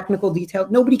 all the technical detail,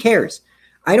 nobody cares.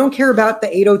 I don't care about the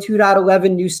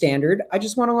 802.11 new standard. I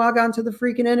just want to log on to the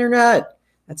freaking internet.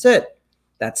 That's it.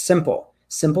 That's simple.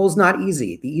 Simple is not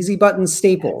easy. The easy button's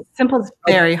staple. Simple is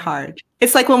very hard.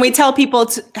 It's like when we tell people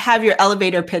to have your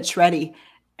elevator pitch ready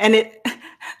and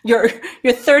your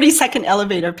 30-second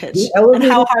elevator pitch and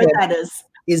how hard that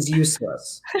is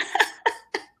useless.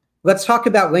 Let's talk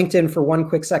about LinkedIn for one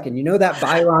quick second. You know that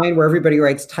byline where everybody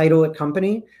writes title at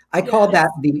company? I call that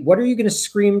the, what are you going to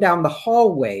scream down the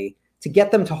hallway to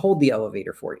get them to hold the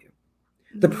elevator for you?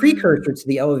 The precursor to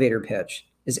the elevator pitch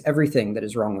is everything that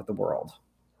is wrong with the world.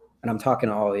 And I'm talking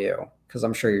to all of you because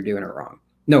I'm sure you're doing it wrong.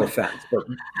 No offense, but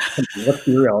let's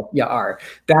be real. You are.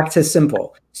 Back to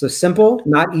simple. So simple,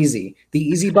 not easy. The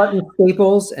easy button,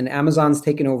 Staples, and Amazon's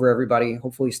taken over everybody.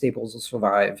 Hopefully Staples will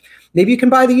survive. Maybe you can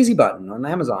buy the easy button on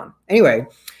Amazon. Anyway,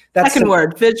 that's second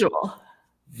word, visual.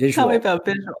 Visual. Tell me about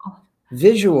visual.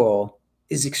 Visual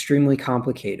is extremely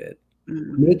complicated.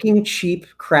 Making cheap,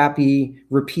 crappy,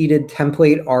 repeated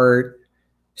template art,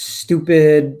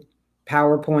 stupid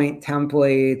PowerPoint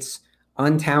templates,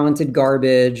 untalented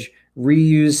garbage,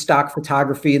 reuse stock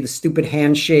photography, the stupid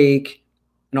handshake,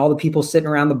 and all the people sitting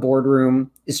around the boardroom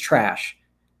is trash,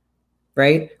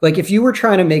 right? Like if you were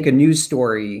trying to make a news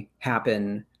story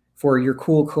happen for your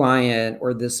cool client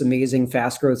or this amazing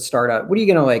fast growth startup, what are you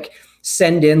going to like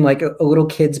send in like a little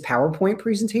kid's PowerPoint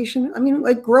presentation? I mean,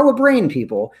 like grow a brain,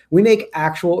 people. We make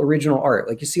actual original art.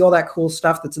 Like you see all that cool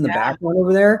stuff that's in the background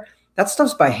over there? That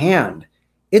stuff's by hand.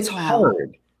 It's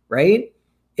hard, right?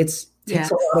 It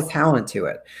takes a lot of talent to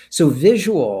it. So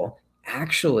visual,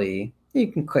 actually,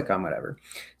 you can click on whatever.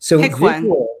 So pick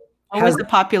visual one. Always the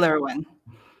popular one.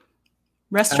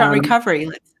 Restaurant recovery.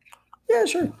 Yeah,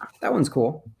 sure. That one's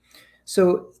cool.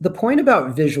 So the point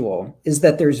about visual is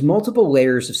that there's multiple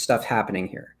layers of stuff happening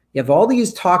here. You have all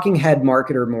these talking head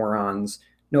marketer morons.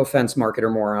 No offense,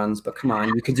 marketer morons, but come on,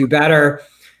 you could do better.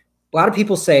 A lot of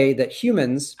people say that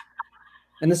humans,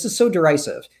 and this is so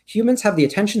derisive, humans have the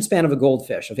attention span of a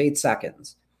goldfish of 8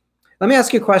 seconds. Let me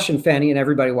ask you a question, Fanny, and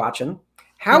everybody watching.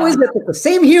 How is it that the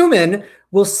same human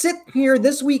will sit here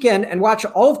this weekend and watch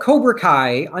all of Cobra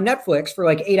Kai on Netflix for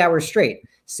like 8 hours straight?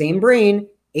 Same brain,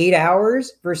 8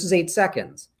 hours versus 8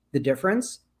 seconds. The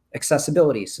difference?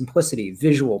 Accessibility, simplicity,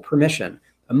 visual, permission,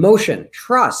 emotion,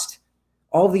 trust,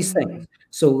 all these things.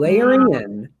 So layering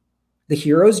in the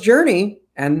hero's journey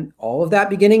and all of that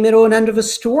beginning, middle, and end of a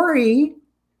story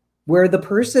where the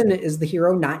person is the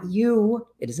hero, not you.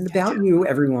 It isn't about you,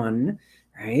 everyone,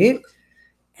 right?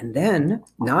 And then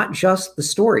not just the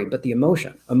story, but the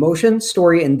emotion. Emotion,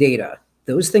 story, and data.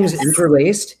 Those things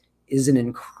interlaced is an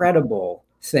incredible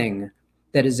thing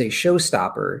that is a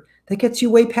showstopper that gets you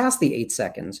way past the 8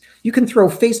 seconds. You can throw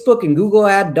Facebook and Google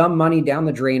ad dumb money down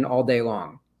the drain all day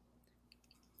long.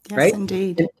 Yes, right?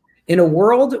 Indeed. In a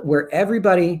world where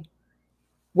everybody,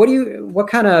 what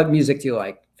kind of music do you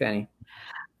like, Fanny?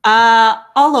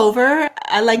 All over.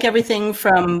 I like everything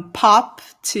from pop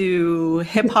to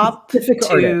hip hop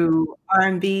to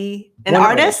R&B. An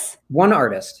artist? One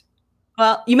artist.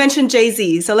 Well, you mentioned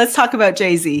Jay-Z, so let's talk about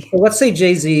Jay-Z. So let's say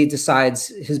Jay-Z decides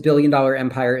his billion-dollar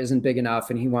empire isn't big enough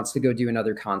and he wants to go do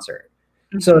another concert.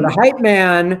 So the hype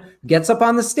man gets up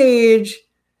on the stage,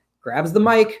 grabs the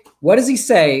mic. What does he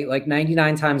say? Like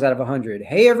 99 times out of 100.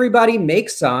 Hey, everybody, make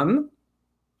some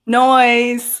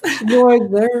noise.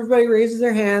 Everybody raises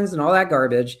their hands and all that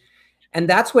garbage. And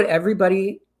that's what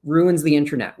everybody ruins the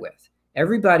internet with.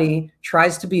 Everybody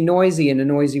tries to be noisy in a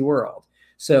noisy world.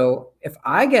 So if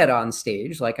I get on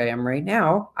stage like I am right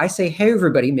now, I say, hey,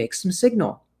 everybody, make some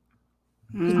signal.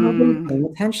 Nobody's paying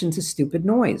attention to stupid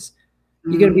noise.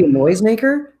 You're going to be a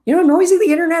noisemaker? You know how noisy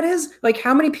the internet is? Like,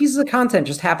 how many pieces of content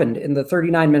just happened in the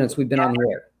 39 minutes we've been on the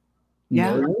air?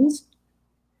 Millions?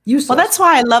 Useless. Well, that's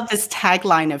why I love this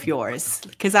tagline of yours,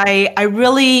 because I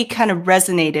really kind of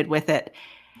resonated with it.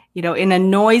 You know, in a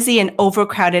noisy and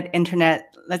overcrowded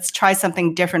internet, let's try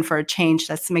something different for a change.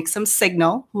 Let's make some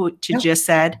signal, which you just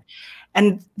said.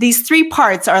 And these 3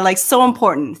 parts are like so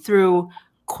important through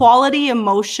quality,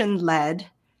 emotion-led,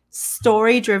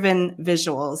 story-driven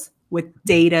visuals with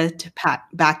data to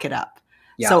back it up.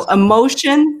 Yes. So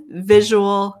emotion,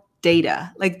 visual,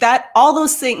 data, like that, all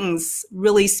those things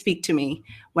really speak to me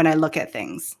when I look at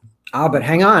things. But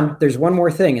hang on, there's one more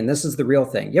thing, and this is the real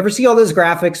thing. You ever see all those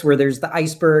graphics where there's the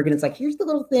iceberg and it's like, here's the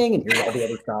little thing and here's all the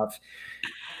other stuff.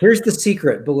 Here's the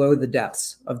secret below the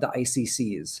depths of the icy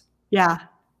seas. Yeah.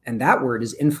 And that word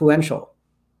is influential.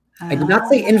 I did not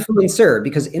say influencer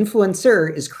because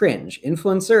influencer is cringe.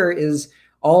 Influencer is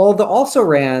all the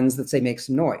also-rans that say make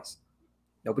some noise.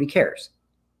 Nobody cares.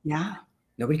 Yeah.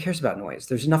 Nobody cares about noise.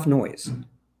 There's enough noise.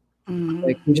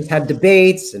 Like we just had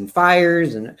debates and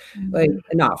fires and like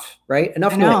enough, right?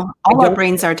 Enough noise. All our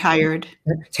brains are tired.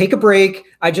 Take a break.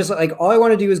 I just like, all I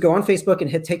want to do is go on Facebook and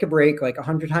hit take a break like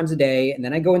 100 times a day. And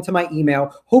then I go into my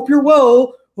email. Hope you're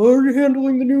well. How are you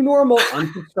handling the new normal?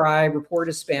 Unsubscribe, report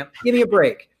as spam. Give me a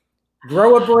break.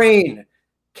 Grow a brain.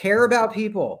 Care about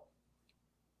people.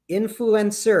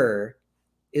 Influencer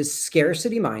is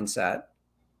scarcity mindset,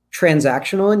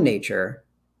 transactional in nature,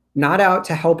 not out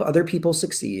to help other people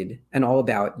succeed, and all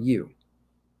about you.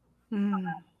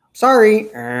 Sorry,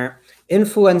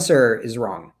 influencer is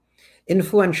wrong.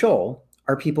 Influential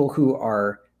are people who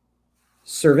are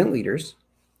servant leaders,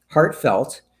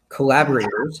 heartfelt,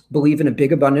 collaborators, believe in a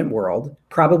big, abundant world,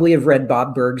 probably have read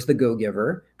Bob Burg's The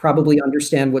Go-Giver, probably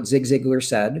understand what Zig Ziglar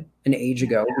said an age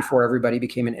ago before everybody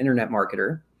became an internet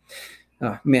marketer.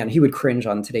 Man, he would cringe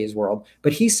on today's world.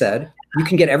 But he said, you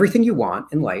can get everything you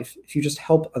want in life if you just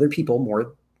help other people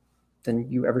more than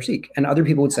you ever seek. And other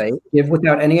people would say, give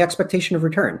without any expectation of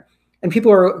return. And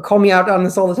people call me out on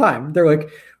this all the time. They're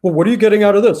like, well, what are you getting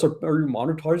out of this? Are you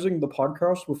monetizing the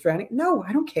podcast with Fanny? No,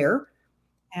 I don't care.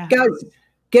 Yeah. Guys,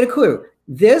 get a clue.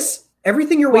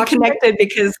 Everything you're watching. We connected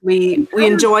because we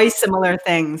enjoy similar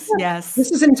things. Yes.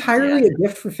 This is entirely a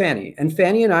gift for Fanny. And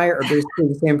Fanny and I are basically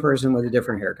the same person with a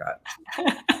different haircut.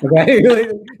 Okay?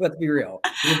 Let's be real.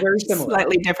 We're very similar.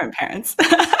 Slightly different parents.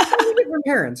 Different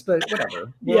parents, but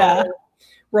whatever.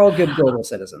 We're all good global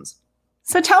citizens.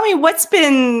 So tell me, what's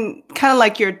been kind of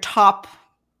like your top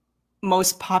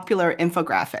most popular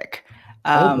infographic?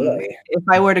 If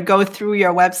I were to go through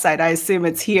your website, I assume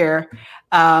it's here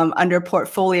under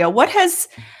portfolio. What's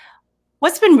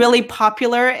been really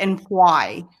popular and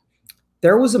why?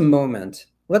 There was a moment.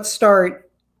 Let's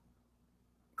start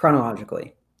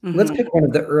chronologically. Let's pick one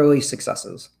of the early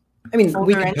successes. I mean,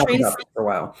 we can talk about this for a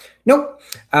while. Nope.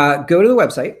 Go to the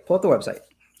website. Pull up the website.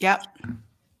 Yep.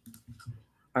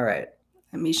 All right.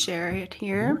 Let me share it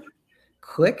here.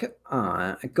 Go back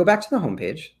to the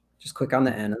homepage. Just click on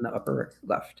the N in the upper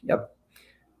left. Yep.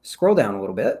 Scroll down a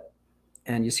little bit.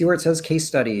 And you see where it says case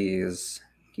studies.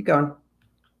 Keep going.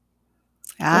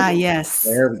 Yes.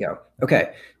 There we go.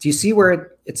 Okay. Do you see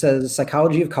where it says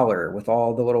psychology of color with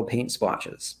all the little paint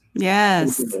splotches?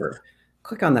 Yes.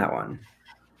 Click on that one.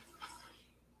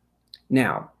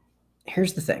 Now,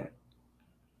 here's the thing.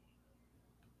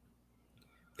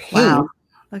 Paint, wow.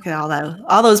 Look at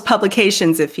all those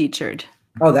publications it featured.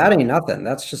 Oh, that ain't nothing.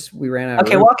 That's just, we ran out.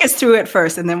 Okay, walk us through it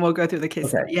first, and then we'll go through the case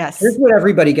study. Yes. Here's what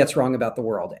everybody gets wrong about the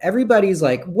world. Everybody's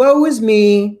like, woe is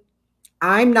me.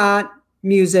 I'm not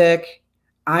music.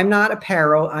 I'm not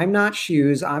apparel. I'm not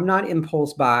shoes. I'm not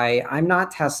impulse buy. I'm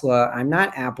not Tesla. I'm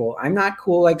not Apple. I'm not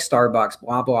cool like Starbucks,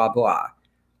 blah, blah, blah.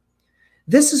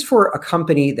 This is for a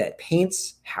company that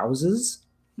paints houses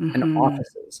and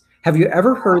offices. Have you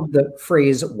ever heard the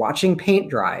phrase watching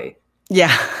paint dry?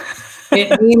 Yeah.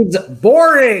 It means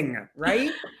boring,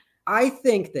 right? I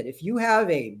think that if you have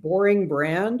a boring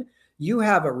brand, you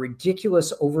have a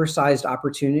ridiculous oversized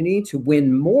opportunity to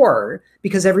win more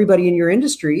because everybody in your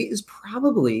industry is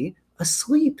probably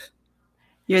asleep.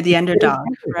 You're the underdog,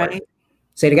 right?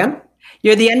 Say it again.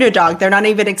 You're the underdog. They're not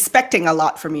even expecting a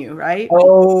lot from you, right?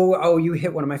 Oh, you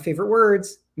hit one of my favorite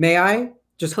words. May I?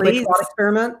 Just Please. quick thought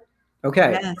experiment.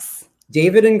 Okay. Yes.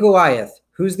 David and Goliath.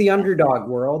 Who's the underdog,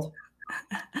 world?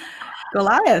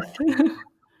 Goliath.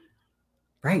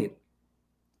 Right.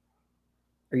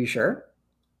 Are you sure?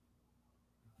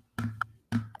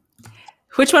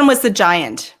 Which one was the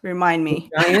giant? Remind me.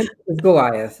 The giant is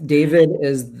Goliath. David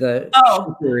is the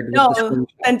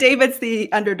and David's the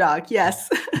underdog. Yes.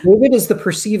 David is the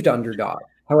perceived underdog.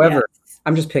 However, yes.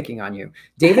 I'm just picking on you.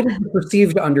 David is the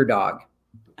perceived underdog,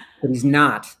 but he's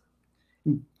not.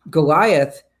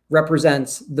 Goliath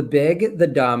represents the big, the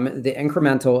dumb, the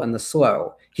incremental, and the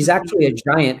slow. He's actually a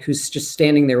giant who's just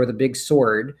standing there with a big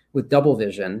sword with double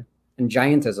vision and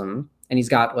giantism, and he's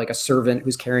got like a servant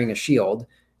who's carrying a shield,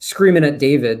 screaming at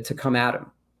David to come at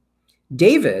him.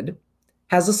 David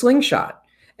has a slingshot,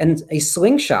 and a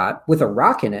slingshot with a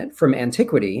rock in it from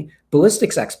antiquity.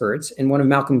 Ballistics experts in one of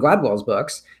Malcolm Gladwell's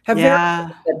books have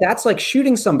verified that that's like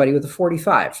shooting somebody with a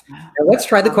 45. Now let's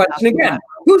try the question again.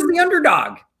 Who's the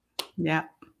underdog? Yeah.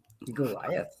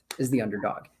 Goliath is the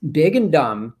underdog. Big and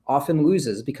dumb often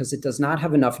loses because it does not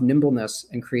have enough nimbleness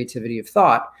and creativity of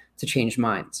thought to change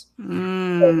minds.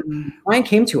 So a client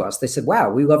came to us. They said, wow,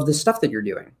 we love this stuff that you're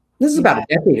doing. This is about a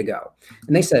decade ago.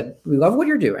 And they said, we love what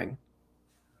you're doing.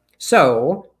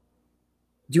 So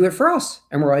do it for us.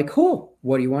 And we're like, cool.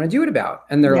 What do you want to do it about?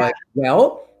 And they're like,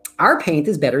 well, our paint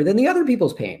is better than the other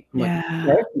people's paint. I'm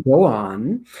like, go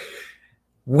on.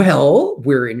 Well,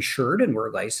 we're insured and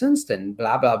we're licensed and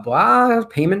blah, blah, blah,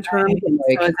 payment terms. Right. And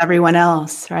like, so is everyone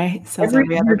else, right? So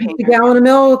every other painter. A gallon of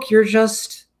milk, you're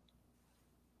just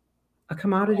a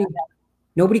commodity.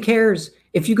 Nobody cares.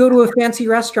 If you go to a fancy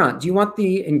restaurant, do you want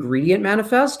the ingredient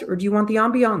manifest or do you want the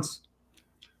ambiance?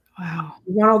 Wow.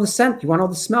 You want all the scent. You want all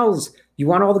the smells. You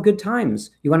want all the good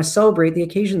times. You want to celebrate the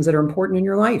occasions that are important in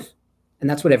your life. And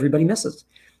that's what everybody misses.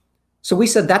 So we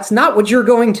said, that's not what you're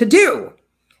going to do.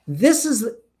 This is,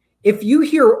 if you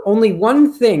hear only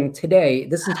one thing today,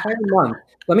 this entire month,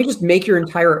 let me just make your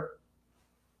entire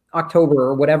October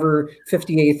or whatever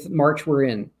 58th March we're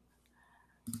in.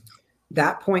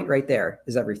 That point right there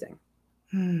is everything.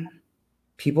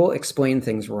 People explain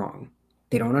things wrong.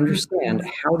 They don't understand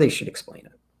how they should explain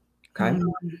it. Okay.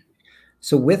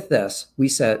 So with this, we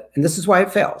said, and this is why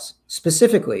it fails.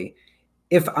 Specifically,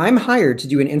 if I'm hired to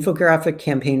do an infographic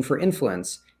campaign for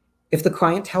influence, if the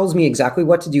client tells me exactly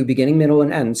what to do, beginning, middle,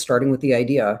 and end, starting with the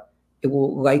idea, it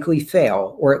will likely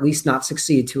fail or at least not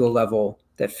succeed to a level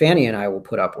that Fanny and I will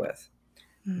put up with.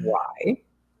 Why?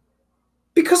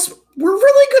 Because we're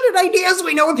really good at ideas.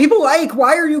 We know what people like.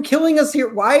 Why are you killing us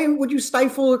here? Why would you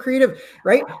stifle a creative,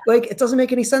 right? Like, it doesn't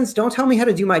make any sense. Don't tell me how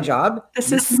to do my job.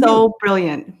 This is so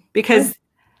brilliant because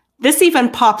this even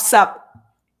pops up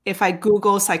if I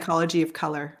Google psychology of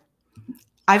color.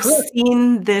 I've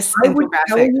seen this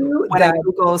infographic when I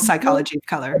Google psychology of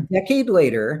color. A decade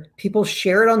later, people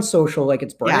share it on social like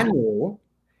it's brand new.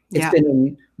 It's been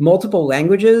in multiple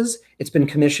languages. It's been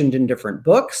commissioned in different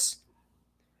books.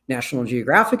 National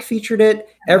Geographic featured it.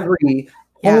 Every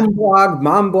home blog,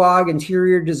 mom blog,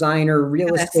 interior designer,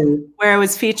 real estate. Where it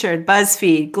was featured,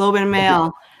 BuzzFeed, Globe and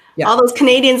Mail. All those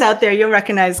Canadians out there, you'll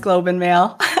recognize Globe and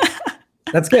Mail.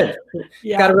 That's good.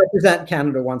 Got to represent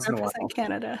Canada once in a while. Represent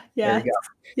Canada. There you go.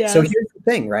 Yes. So here's the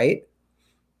thing, right?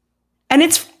 And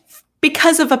it's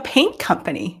because of a paint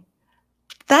company.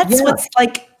 That's what's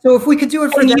like. So if we could do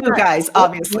it for you guys,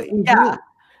 obviously.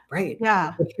 Right.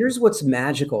 Yeah. But here's what's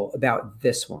magical about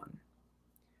this one.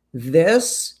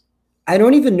 This, I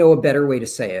don't even know a better way to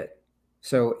say it.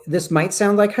 So this might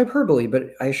sound like hyperbole,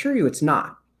 but I assure you it's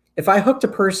not. If I hooked a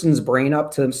person's brain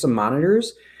up to some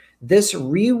monitors, this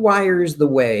rewires the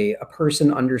way a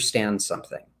person understands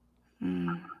something.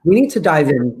 Mm. We need to dive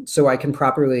in so I can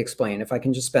properly explain. If I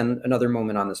can just spend another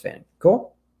moment on this, Fanny.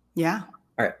 Cool? Yeah.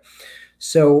 All right.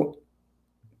 So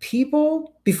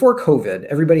people, before COVID,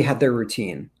 everybody had their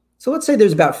routine. So let's say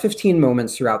there's about 15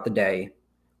 moments throughout the day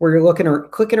where you're looking or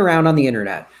clicking around on the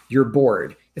internet. You're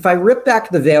bored. If I rip back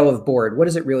the veil of bored, what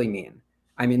does it really mean?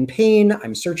 I'm in pain.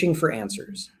 I'm searching for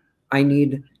answers. I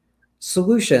need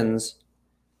solutions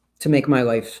to make my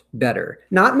life better.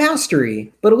 Not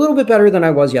mastery, but a little bit better than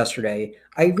I was yesterday.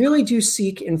 I really do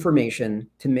seek information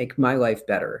to make my life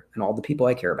better and all the people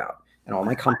I care about and all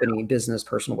my company, business,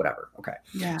 personal, whatever. Okay.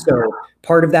 Yeah. So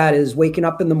part of that is waking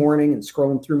up in the morning and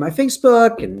scrolling through my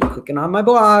Facebook and clicking on my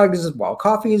blogs while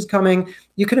coffee is coming.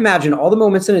 You can imagine all the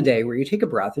moments in a day where you take a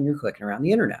breath and you're clicking around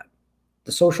the internet,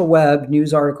 the social web,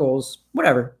 news articles,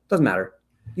 whatever, doesn't matter.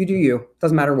 You do you,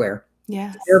 doesn't matter where.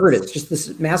 Yes. Wherever it is, just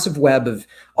this massive web of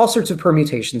all sorts of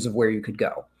permutations of where you could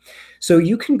go. So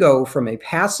you can go from a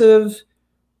passive,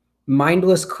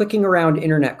 mindless clicking around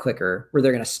internet clicker where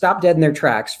they're going to stop dead in their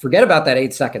tracks. Forget about that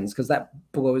 8 seconds because that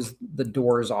blows the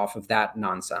doors off of that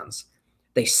nonsense.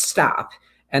 They stop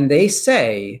and they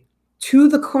say to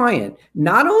the client,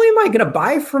 not only am I going to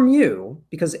buy from you,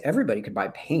 because everybody could buy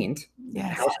paint,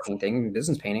 Yes. house painting,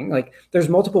 business painting, like there's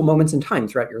multiple moments in time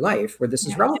throughout your life where this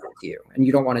is relevant to you and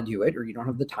you don't want to do it, or you don't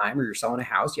have the time, or you're selling a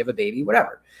house, you have a baby,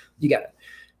 whatever, you get it.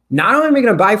 Not only am I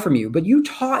going to buy from you, but you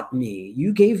taught me,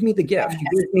 you gave me the gift,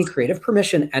 you gave me creative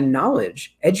permission and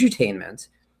knowledge, edutainment.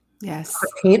 Yes.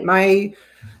 Paint my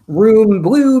room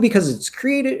blue because it's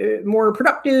creative, more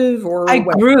productive, or I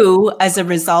grew as a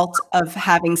result of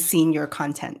having seen your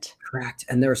content. Correct.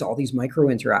 And there's all these micro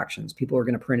interactions. People are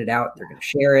going to print it out. They're going to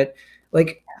share it.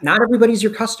 Like, not everybody's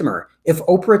your customer. If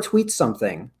Oprah tweets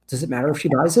something, does it matter if she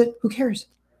buys it? Who cares?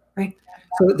 Right.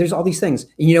 So there's all these things.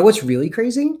 And you know what's really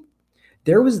crazy?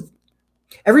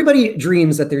 Everybody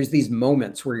dreams that there's these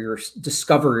moments where you're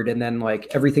discovered and then like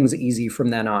everything's easy from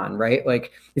then on, right?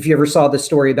 Like if you ever saw the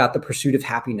story about The Pursuit of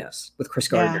Happiness with Chris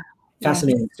Gardner,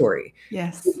 fascinating story.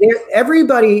 Yes.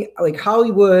 Everybody, like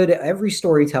Hollywood, every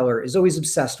storyteller is always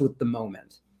obsessed with the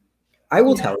moment. I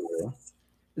will tell you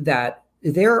that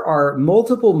there are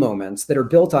multiple moments that are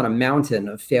built on a mountain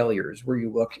of failures where you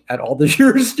look at all the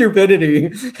your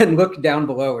stupidity and look down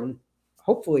below, and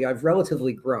hopefully I've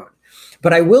relatively grown.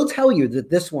 But I will tell you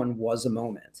that this one was a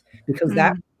moment, because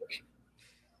that,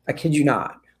 I kid you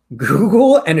not,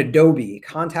 Google and Adobe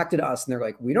contacted us and they're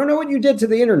like, we don't know what you did to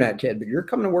the internet, kid, but you're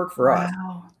coming to work for us.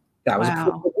 That was a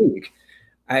cool week.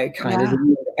 I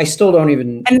I still don't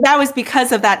even. And that was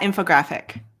because of that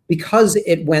infographic. Because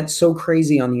it went so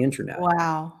crazy on the internet.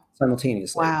 Wow.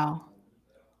 Simultaneously. Wow.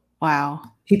 Wow.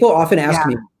 People often ask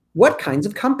me, what kinds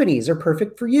of companies are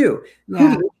perfect for you? Who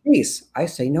do you chase? I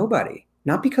say nobody.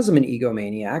 Not because I'm an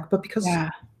egomaniac, but because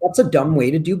that's a dumb way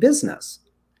to do business.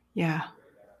 Yeah.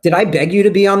 Did I beg you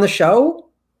to be on the show?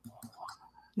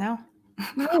 No.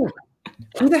 No.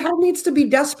 Who the hell needs to be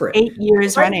desperate? 8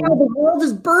 years running. Now, the world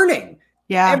is burning.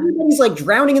 Yeah. Everybody's like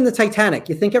drowning in the Titanic.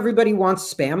 You think everybody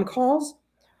wants spam calls?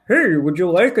 Hey, would you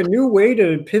like a new way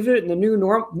to pivot in the new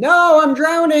norm? No, I'm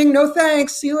drowning. No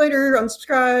thanks. See you later.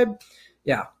 Unsubscribe.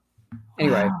 Yeah.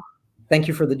 Anyway, thank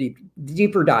you for the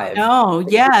deeper dive. Oh,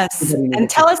 yes. And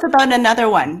tell us about another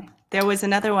one. There was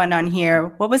another one on here.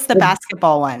 What was the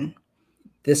basketball one?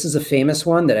 This is a famous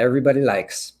one that everybody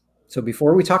likes. So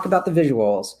before we talk about the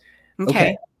visuals,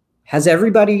 okay. Has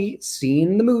everybody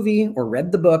seen the movie or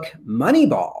read the book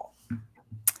Moneyball?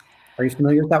 Are you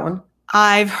familiar with that one?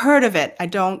 I've heard of it. I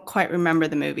don't quite remember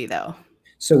the movie though.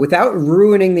 So without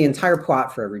ruining the entire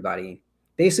plot for everybody,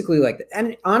 basically like,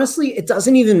 and honestly, it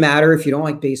doesn't even matter if you don't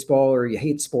like baseball or you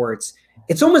hate sports.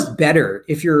 It's almost better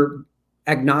if you're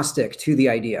agnostic to the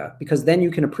idea, because then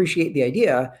you can appreciate the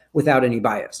idea without any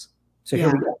bias. So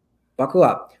here we go. Buckle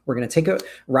up. We're going to take a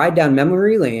ride down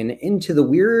memory lane into the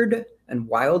weird and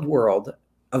wild world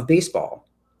of baseball.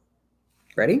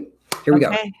 Ready? Here we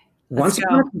go. Once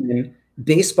upon a time,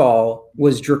 baseball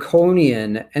was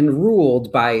draconian and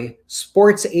ruled by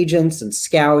sports agents and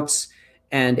scouts,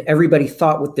 and everybody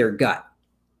thought with their gut.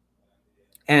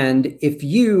 And if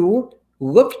you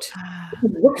looked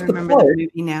the part,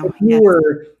 if you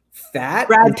were fat,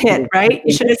 Brad Pitt, right?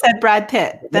 You should have said Brad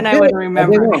Pitt. Then I would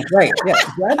remember. Right? Yeah,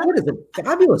 Brad Pitt is a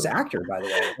fabulous actor, by the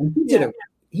way, and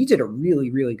he did a really,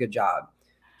 really good job.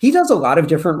 He does a lot of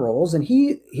different roles, and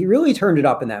he really turned it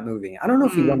up in that movie. I don't know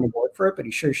if he won the award for it, but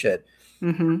he sure should.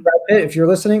 Brad Pitt, if you're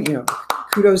listening,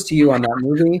 kudos to you on that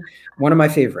movie. One of my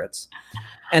favorites.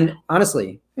 And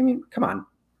honestly, I mean, come on,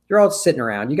 you're all sitting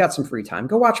around. You got some free time.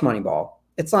 Go watch Moneyball.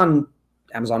 It's on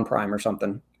Amazon Prime or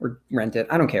something, or rent it.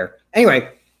 I don't care. Anyway,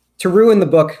 to ruin the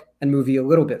book and movie a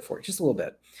little bit for you, just a little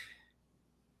bit.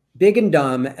 big and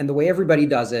dumb, and the way everybody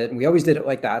does it, and we always did it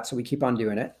like that, so we keep on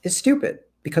doing it, is stupid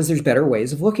because there's better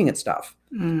ways of looking at stuff.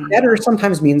 Better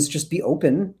sometimes means just be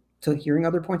open to hearing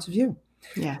other points of view.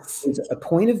 Yes. There's a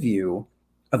point of view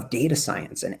of data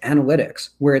science and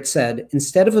analytics where it said,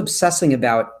 instead of obsessing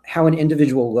about how an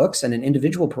individual looks and an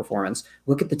individual performance,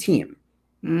 look at the team.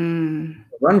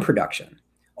 Run production.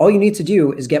 All you need to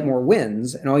do is get more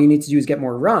wins, and all you need to do is get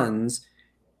more runs.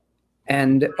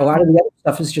 And a lot of the other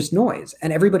stuff is just noise.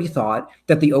 And everybody thought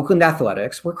that the Oakland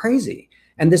Athletics were crazy.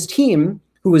 And this team,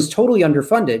 who was totally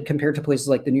underfunded compared to places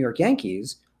like the New York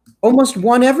Yankees, almost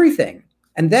won everything.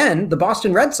 And then the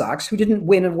Boston Red Sox, who didn't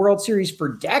win a World Series for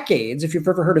decades, if you've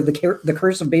ever heard of the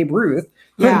curse of Babe Ruth,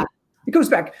 it goes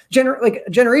back like a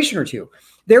generation or two.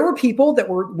 There were people that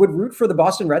would root for the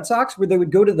Boston Red Sox where they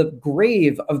would go to the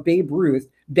grave of Babe Ruth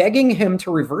begging him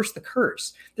to reverse the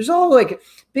curse. There's all like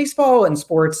baseball and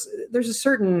sports. There's a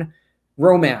certain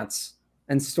romance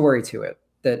and story to it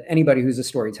that anybody who's a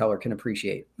storyteller can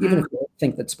appreciate, even if they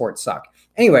think that sports suck.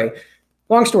 Anyway,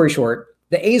 long story short,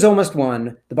 the A's almost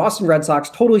won. The Boston Red Sox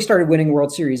totally started winning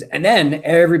World Series. And then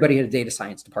everybody had a data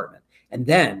science department. And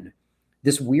then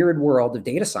this weird world of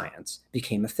data science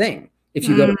became a thing. If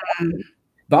you go to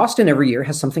Boston every year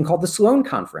has something called the Sloan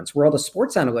Conference, where all the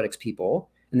sports analytics people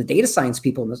and the data science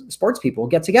people and the sports people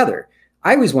get together.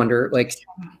 I always wonder, like,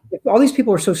 if all these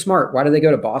people are so smart, why do they go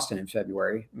to Boston in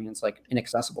February? I mean, it's like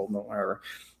inaccessible, but whatever.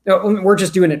 No, we're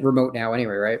just doing it remote now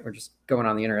anyway, right? We're just going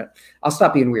on the internet. I'll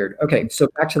stop being weird. Okay, so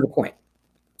back to the point.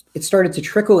 It started to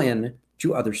trickle in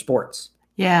to other sports.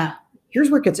 Yeah. Here's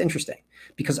where it gets interesting,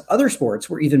 because other sports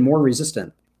were even more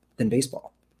resistant than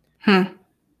baseball.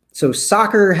 So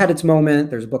soccer had its moment.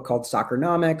 There's a book called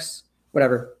Soccernomics,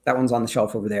 whatever. That one's on the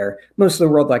shelf over there. Most of the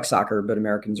world likes soccer, but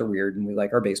Americans are weird and we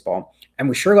like our baseball. And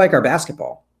we sure like our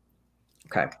basketball.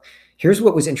 Okay. Here's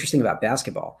what was interesting about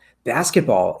basketball.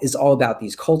 Basketball is all about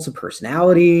these cults of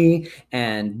personality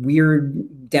and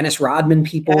weird Dennis Rodman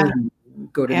people who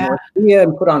go to North Korea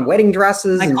and put on wedding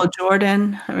dresses. Michael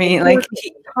Jordan. I mean, like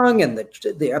the tongue and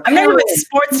the I'm not even a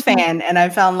sports fan, and I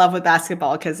fell in love with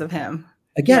basketball because of him.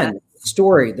 Again, the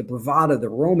story, the bravado, the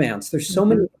romance. There's so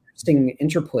many interesting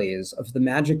interplays of the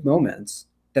magic moments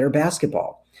that are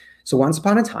basketball. So once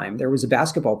upon a time, there was a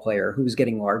basketball player who was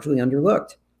getting largely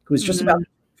underlooked, who was just about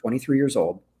 23 years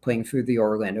old, playing for the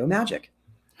Orlando Magic.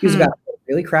 He was about a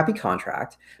really crappy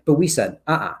contract, but we said,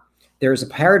 there is a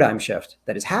paradigm shift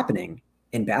that is happening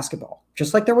in basketball.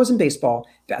 Just like there was in baseball,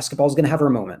 basketball is going to have a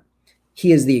moment.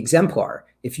 He is the exemplar.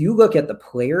 If you look at the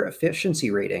player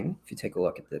efficiency rating, if you take a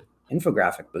look at the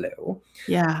infographic below,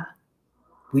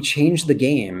 we changed the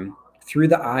game through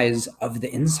the eyes of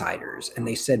the insiders. And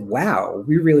they said, wow,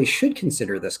 we really should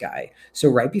consider this guy. So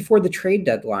right before the trade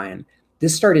deadline,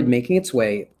 this started making its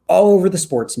way all over the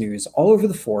sports news, all over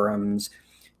the forums,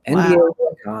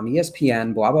 NBA.com,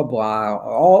 ESPN, blah, blah, blah,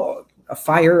 all a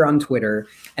fire on Twitter.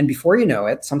 And before you know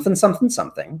it,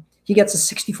 something, he gets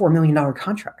a $64 million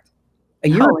contract. A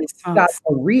year ago, he got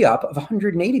a re-up of a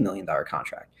 $180 million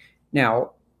contract.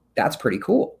 Now, that's pretty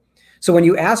cool. So when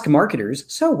you ask marketers,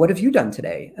 so what have you done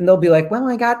today? And they'll be like, well,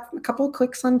 I got a couple of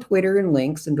clicks on Twitter and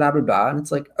links and blah, blah, blah. And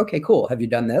it's like, okay, cool. Have you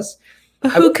done this?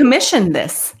 Who commissioned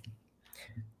this?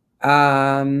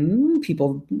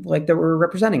 People like that were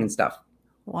representing and stuff.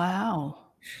 Wow.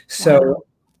 So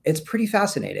it's pretty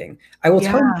fascinating. I will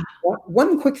tell you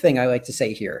one quick thing I like to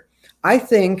say here. I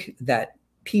think that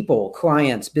people,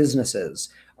 clients, businesses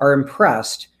are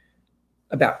impressed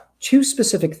about two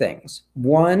specific things.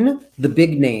 One, the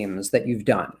big names that you've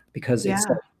done, because it's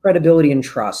like credibility and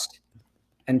trust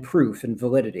and proof and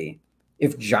validity.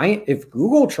 If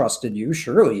Google trusted you,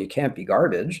 surely you can't be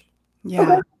garbage. Yeah.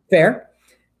 Okay, fair.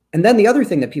 And then the other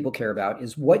thing that people care about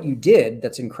is what you did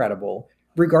that's incredible,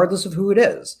 regardless of who it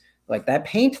is. Like that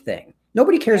paint thing.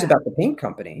 Nobody cares about the paint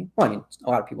company. Well, I mean, a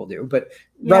lot of people do, but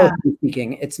relatively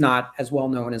speaking, it's not as well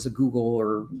known as a Google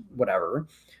or whatever.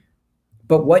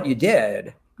 But what you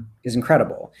did is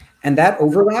incredible. And that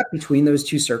overlap between those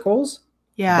two circles,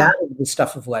 that is the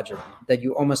stuff of legend that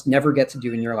you almost never get to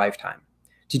do in your lifetime.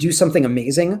 To do something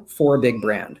amazing for a big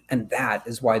brand. And that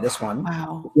is why this one,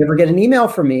 if you ever get an email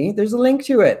from me, there's a link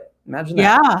to it. Imagine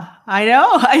that. Yeah, I know.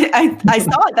 I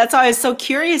saw it. That's why I was so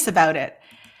curious about it.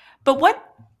 But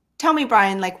tell me,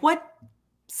 Brian, like what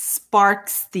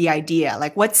sparks the idea?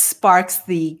 Like what sparks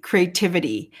the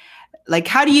creativity? Like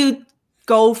how do you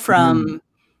go from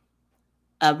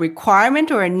a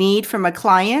requirement or a need from a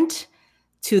client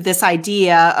to this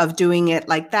idea of doing it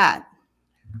like that?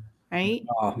 Right?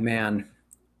 Oh, man.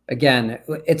 Again,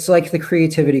 it's like the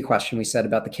creativity question we said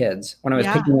about the kids. When I was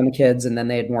picking on the kids and then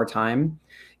they had more time,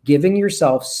 giving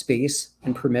yourself space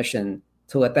and permission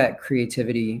to let that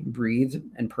creativity breathe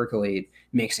and percolate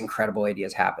makes incredible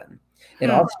ideas happen. It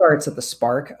all starts at the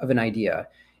spark of an idea.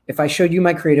 If I showed you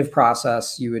my creative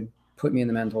process, you would put me in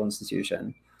the mental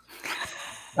institution.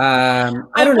 I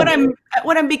don't know.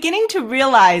 What I'm beginning to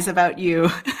realize about you,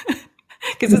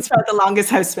 because it's about the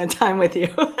longest I've spent time with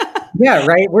you. Yeah,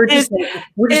 right. We're just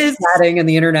chatting, and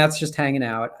the internet's just hanging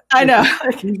out. I know.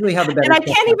 Usually how the better. And I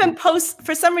can't even post,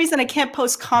 for some reason, I can't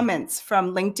post comments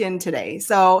from LinkedIn today.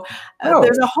 So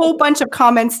there's a whole bunch of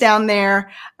comments down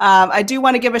there. I do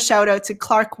want to give a shout out to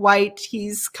Clark White.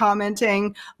 He's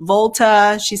commenting.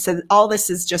 Volta, she said, all this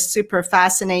is just super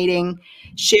fascinating.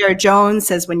 Cher Jones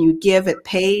says, when you give, it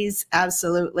pays.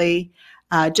 Absolutely.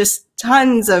 Just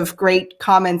tons of great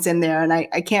comments in there, and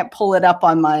I can't pull it up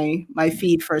on my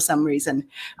feed for some reason.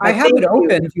 But I have it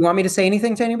open. Do you want me to say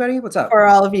anything to anybody? What's up? For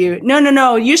all of you.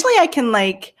 No. Usually I can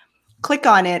like click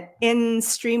on it in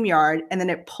StreamYard and then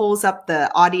it pulls up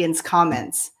the audience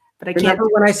comments. But I can't. Remember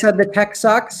when I said the tech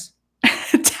sucks?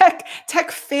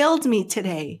 Tech failed me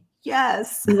today.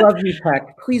 Yes. We love you,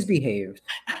 Tech. Please behave.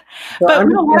 So but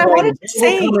no, what I wanted to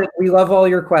say. We love all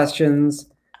your questions.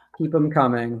 Keep them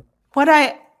coming.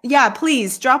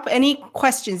 Please drop any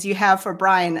questions you have for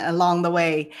Brian along the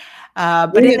way.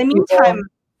 But in the meantime,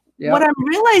 what I'm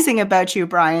realizing about you,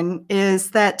 Brian,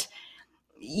 is that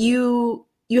you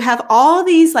have all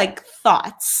these like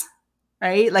thoughts,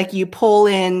 right? Like you pull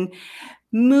in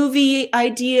movie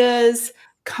ideas,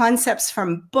 concepts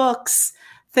from books,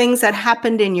 things that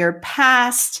happened in your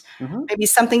past, maybe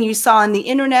something you saw on the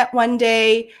internet one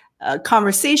day, a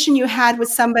conversation you had with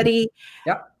somebody.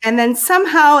 Yep. And then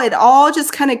somehow it all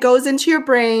just kind of goes into your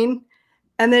brain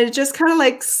and then it just kind of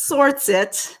like sorts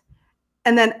it.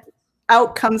 And then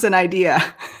out comes an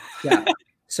idea. Yeah.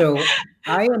 So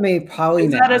I am a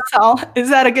polymath. Is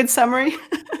that a good summary?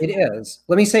 It is.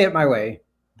 Let me say it my way.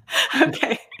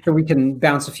 Okay. So we can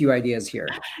bounce a few ideas here.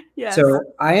 Yes. So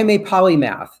I am a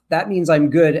polymath. That means I'm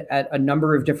good at a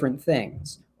number of different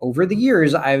things. Over the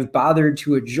years, I've bothered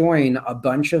to join a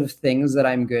bunch of things that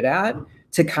I'm good at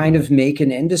to kind of make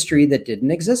an industry that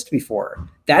didn't exist before.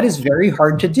 That is very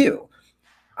hard to do.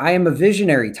 I am a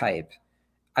visionary type.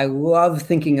 I love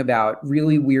thinking about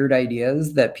really weird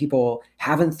ideas that people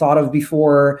haven't thought of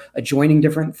before, joining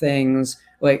different things.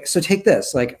 Like, so take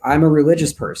this, like I'm a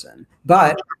religious person,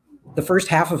 but the first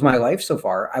half of my life so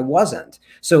far, I wasn't.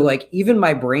 So like even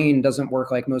my brain doesn't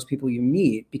work like most people you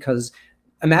meet, because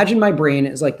imagine my brain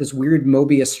is like this weird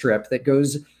Mobius strip that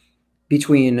goes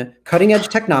between cutting edge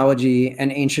technology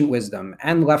and ancient wisdom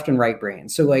and left and right brain.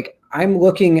 So like I'm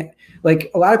looking, like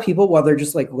a lot of people, while they're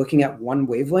just like looking at one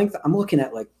wavelength, I'm looking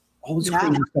at like all this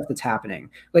crazy stuff that's happening.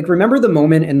 Like remember the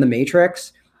moment in The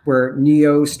Matrix where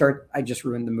Neo I just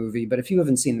ruined the movie, but if you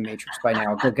haven't seen The Matrix by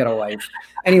now, go get a life.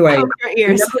 Anyway,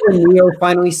 remember when Neo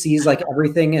finally sees like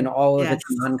everything in all of its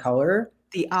non-color?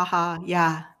 The aha,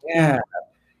 yeah. Yeah.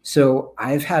 So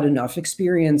I've had enough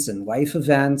experience in life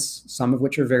events, some of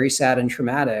which are very sad and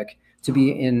traumatic, to be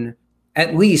in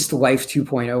at least life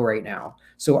 2.0 right now.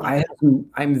 So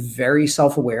I'm very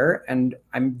self-aware and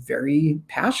I'm very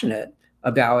passionate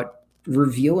about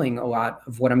revealing a lot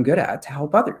of what I'm good at to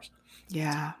help others.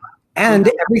 Yeah.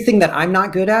 And everything that I'm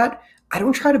not good at, I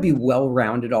don't try to be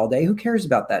well-rounded all day. Who cares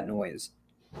about that noise?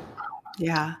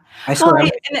 Yeah. I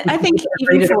think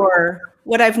even for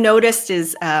what I've noticed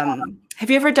is, have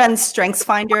you ever done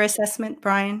StrengthsFinder assessment,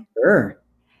 Brian? Sure.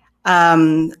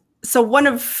 So one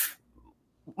of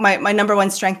my number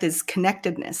one strength is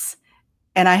connectedness.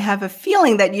 And I have a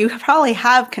feeling that you probably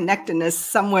have connectedness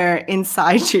somewhere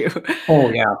inside you. Oh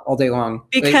yeah, all day long.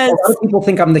 Because like, a lot of people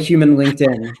think I'm the human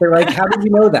LinkedIn. They're like, how did you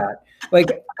know that?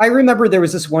 Like, I remember there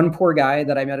was this one poor guy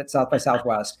that I met at South by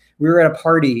Southwest. We were at a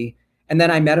party and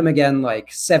then I met him again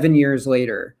like 7 years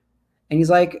later. And he's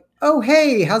like, oh,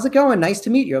 hey, how's it going? Nice to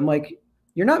meet you. I'm like,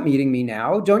 you're not meeting me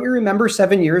now. Don't you remember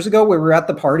 7 years ago where we were at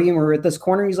the party and we were at this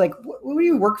corner? He's like, what do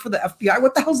you work for the FBI?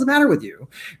 What the hell's the matter with you?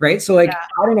 Right. So like,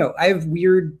 I don't know. I have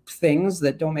weird things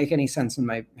that don't make any sense in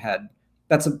my head.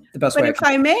 That's the best way. But if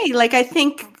I may, like, I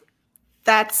think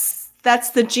that's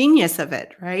the genius of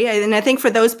it. Right. And I think for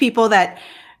those people that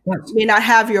may not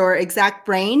have your exact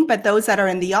brain, but those that are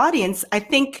in the audience, I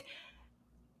think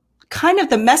kind of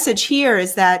the message here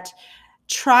is that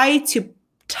try to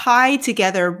tie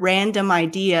together random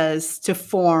ideas to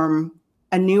form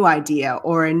a new idea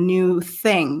or a new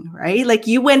thing, right? Like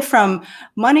you went from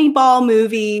Moneyball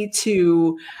movie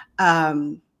to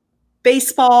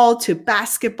baseball to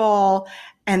basketball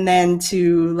and then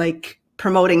to like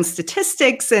promoting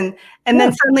statistics and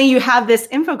then suddenly you have this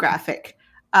infographic.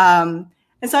 And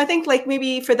so I think like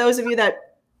maybe for those of you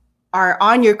that are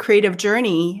on your creative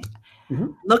journey,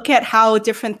 Look at how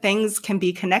different things can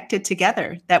be connected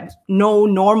together that no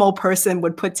normal person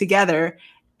would put together.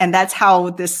 And that's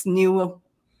how this new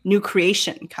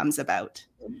creation comes about.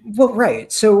 Well,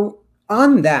 right. So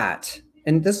on that,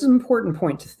 and this is an important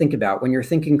point to think about when you're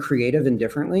thinking creative and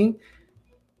differently,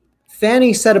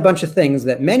 Fanny said a bunch of things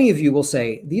that many of you will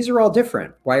say, these are all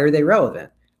different. Why are they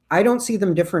relevant? I don't see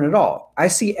them different at all. I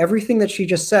see everything that she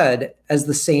just said as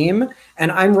the same,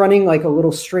 and I'm running like a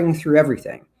little string through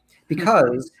everything.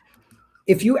 Because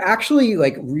if you actually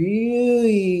like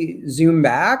really zoom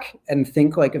back and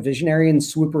think like a visionary and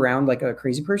swoop around like a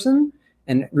crazy person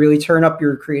and really turn up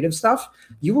your creative stuff,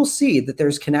 you will see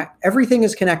that everything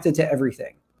is connected to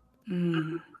everything.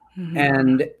 Mm-hmm.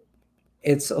 And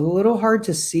it's a little hard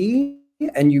to see,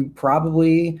 and you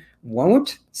probably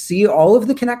won't see all of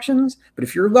the connections, but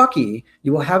if you're lucky,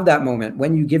 you will have that moment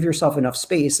when you give yourself enough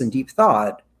space and deep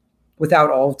thought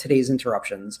without all of today's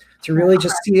interruptions to really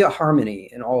just see a harmony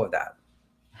in all of that.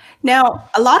 Now,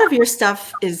 a lot of your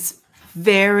stuff is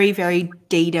very, very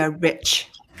data rich,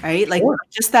 right? Like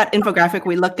just that infographic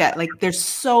we looked at, like there's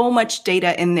so much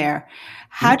data in there.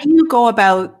 How do you go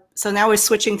about, so now we're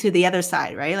switching to the other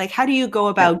side, right? Like how do you go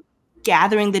about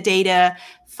gathering the data,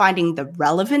 finding the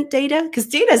relevant data? Because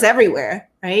data is everywhere,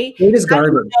 right? Data is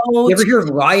garbage. You ever hear of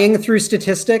lying through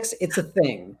statistics? It's a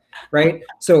thing, right?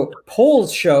 So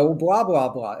polls show blah, blah,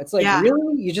 blah. It's like,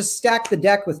 really? You just stack the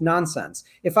deck with nonsense.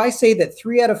 If I say that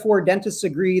 3 out of 4 dentists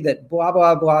agree that blah,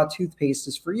 blah, blah toothpaste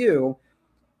is for you,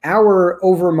 our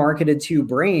over-marketed to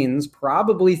brains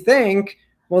probably think,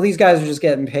 well, these guys are just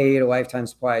getting paid a lifetime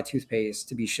supply of toothpaste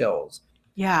to be shills.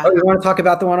 Yeah. Oh, you want to talk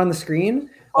about the one on the screen?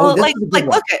 Oh, like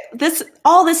look at this,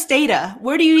 all this data.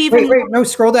 Where do you even? Wait, no,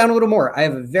 scroll down a little more. I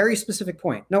have a very specific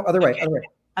point. No, other way, other way.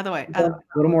 Other way. A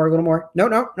little more.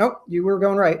 No, you were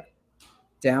going right.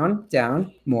 Down,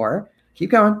 more.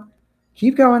 Keep going.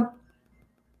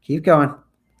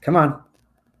 Come on.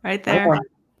 Right there. More.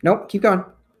 Nope, keep going.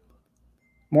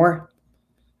 More.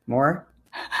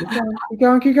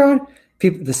 Keep going.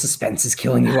 People, the suspense is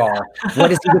killing you all. What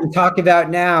is he going to talk about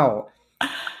now?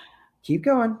 Keep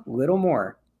going. A little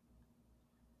more.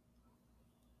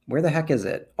 Where the heck is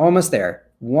it? Almost there.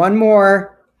 One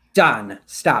more. Done.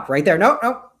 Stop right there. No.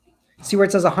 See where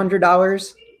it says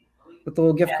 $100 with the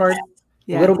little gift card?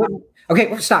 Yeah. A little bit.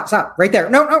 Okay, stop. Right there.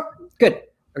 No. Good.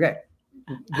 Okay.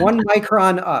 1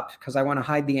 micron up because I want to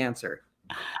hide the answer.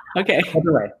 Okay.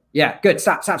 Other way. Yeah, good.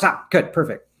 Stop. Good.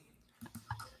 Perfect.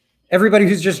 Everybody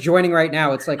who's just joining right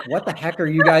now, it's like, what the heck are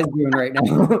you guys doing right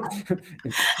now?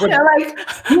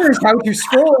 Here's how to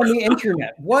scroll on the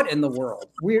internet. What in the world?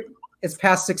 It's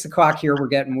past 6 o'clock here. We're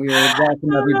getting weird.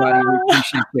 Welcome, everybody. We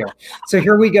appreciate you. So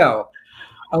here we go.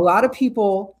 A lot of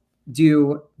people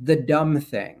do the dumb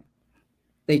thing.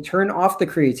 They turn off the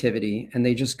creativity and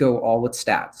they just go all with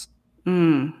stats.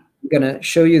 I'm going to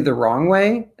show you the wrong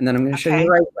way, and then I'm going to show you the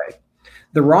right way.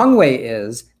 The wrong way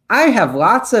is, I have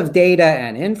lots of data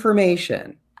and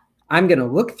information. I'm going to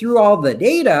look through all the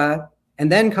data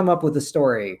and then come up with a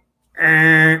story.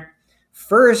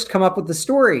 First, come up with the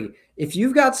story. If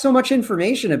you've got so much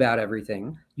information about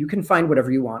everything, you can find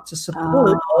whatever you want to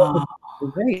support.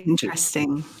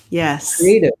 Interesting. Yes.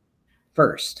 Creative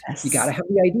first. Yes. You got to have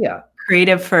the idea.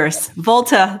 Creative first.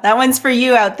 Volta, that one's for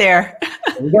you out there.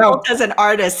 There you go. Volta's an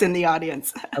artist in the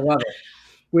audience. I love it.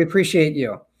 We appreciate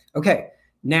you. Okay,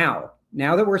 now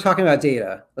that we're talking about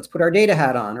data, let's put our data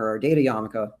hat on, or our data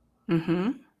yarmulke.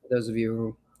 For those of you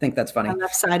who think that's funny. On the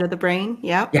left side of the brain.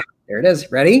 Yep. Yeah, there it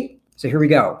is. Ready? So here we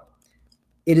go.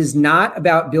 It is not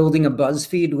about building a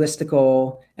BuzzFeed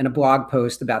listicle and a blog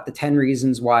post about the 10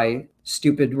 reasons why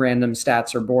stupid random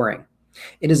stats are boring.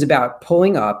 It is about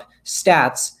pulling up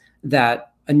stats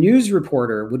that a news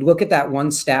reporter would look at that one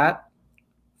stat,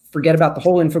 forget about the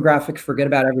whole infographic, forget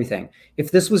about everything. If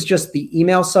this was just the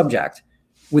email subject,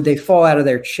 would they fall out of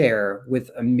their chair with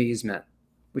amazement?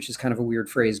 Which is kind of a weird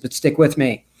phrase, but stick with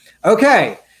me.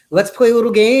 Okay, let's play a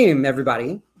little game,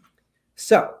 everybody.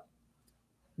 So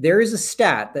there is a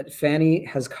stat that Fanny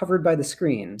has covered by the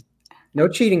screen. No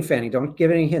cheating, Fanny. Don't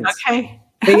give any hints. Okay.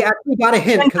 They actually got a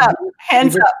hint.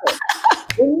 Hands up.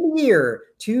 In the year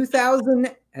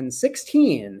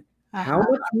 2016, how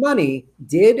much money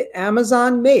did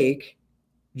Amazon make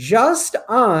just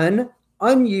on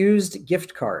unused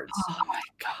gift cards? Oh my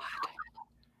God.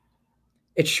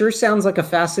 It sure sounds like a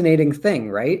fascinating thing,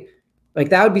 right? Like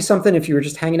that would be something if you were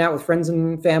just hanging out with friends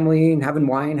and family and having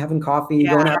wine, having coffee,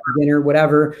 going out to dinner,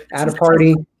 whatever, at a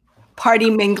party. Party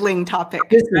mingling topic.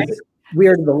 We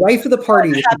are the life of the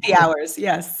party. Happy hours,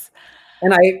 yes.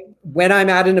 And when I'm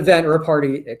at an event or a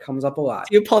party, it comes up a lot.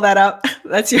 Do you pull that up?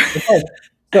 That's your...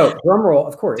 So drum roll,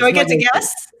 of course. Do I get to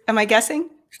guess? Am I guessing?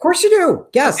 Of course you do.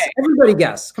 Guess. Okay. Everybody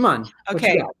guess. Come on.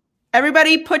 Okay.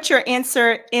 Everybody put your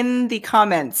answer in the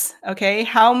comments. Okay.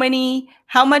 How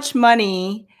much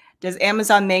money does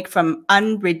Amazon make from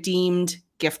unredeemed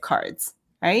gift cards?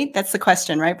 Right? That's the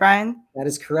question, right, Brian? That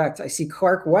is correct. I see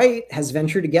Clark White has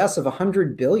ventured a guess of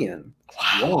 100 billion.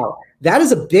 Wow. That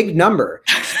is a big number.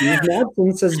 Steve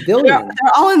Madsen says billion.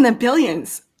 They're all in the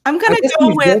billions. I'm going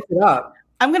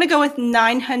to go with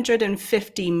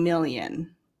 950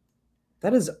 million.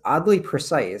 That is oddly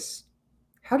precise.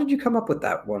 How did you come up with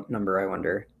that one number, I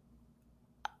wonder?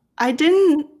 I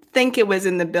didn't think it was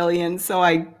in the billions, so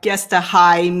I guessed a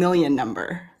high million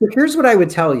number. So here's what I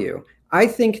would tell you. I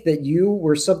think that you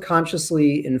were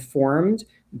subconsciously informed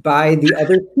by the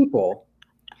other people.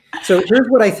 So here's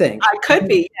what I think. I could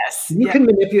be, yes. You can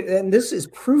manipulate, and this is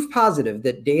proof positive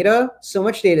that so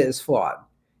much data is flawed.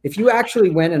 If you actually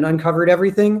went and uncovered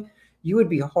everything, you would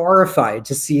be horrified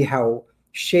to see how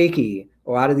shaky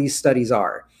a lot of these studies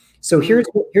are. So here's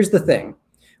the thing.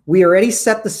 We already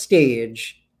set the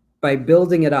stage by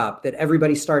building it up that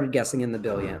everybody started guessing in the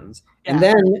billions. Yeah. And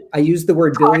then I used the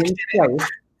word billions twice.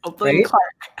 Right? Clark.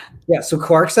 Yeah, so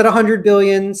Clark said 100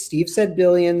 billion, Steve said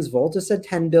billions, Volta said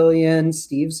 10 billion,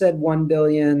 Steve said 1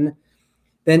 billion.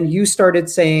 Then you started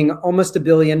saying almost a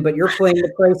billion, but you're playing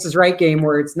the Price is Right game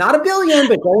where it's not a billion,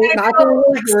 but not going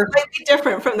over. Slightly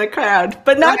different from the crowd,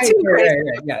 but not too crazy.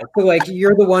 Right. Yeah, so like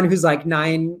you're the one who's like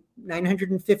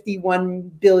 951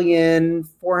 billion,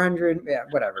 400, yeah,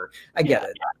 whatever. I get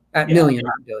it. At million,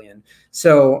 not billion.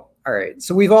 So all right.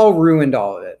 So we've all ruined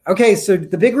all of it. Okay. So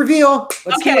the big reveal.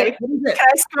 Let's get it. What is it? Can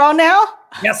I scroll now?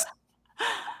 Yes.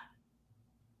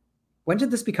 When did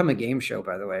this become a game show,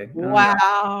 by the way?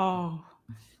 Wow.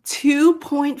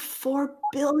 2.4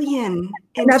 billion.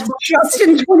 And that's just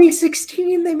in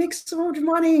 2016. They make so much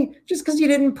money just because you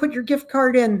didn't put your gift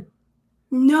card in.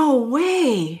 No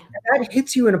way. That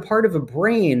hits you in a part of a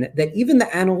brain that even the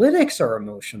analytics are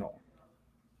emotional.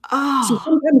 Oh, so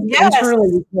sometimes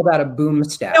internally we call that a boom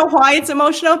stat. You know why it's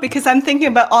emotional? Because I'm thinking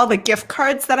about all the gift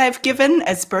cards that I've given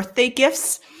as birthday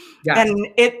gifts, and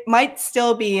it might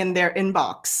still be in their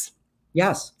inbox.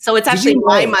 Yes. So it's actually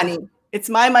my money. It's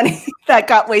my money that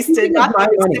got wasted. Not my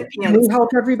money. Can we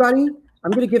help everybody?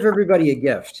 I'm going to give everybody a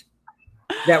gift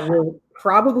that will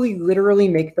probably literally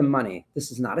make them money. This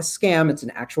is not a scam. It's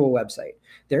an actual website.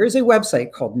 There is a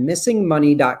website called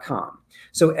missingmoney.com.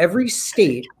 So every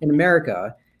state in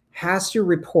America has to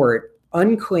report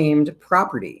unclaimed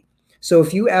property. So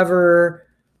if you ever,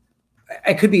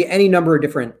 it could be any number of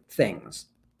different things,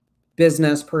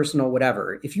 business, personal,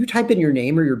 whatever. If you type in your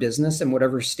name or your business in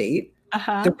whatever state,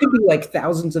 there could be like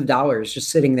thousands of dollars just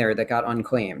sitting there that got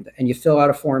unclaimed, and you fill out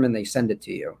a form and they send it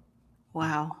to you.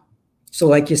 Wow. So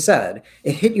like you said,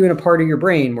 it hit you in a part of your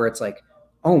brain where it's like,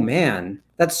 oh man,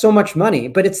 that's so much money.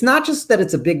 But it's not just that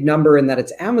it's a big number and that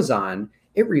it's Amazon.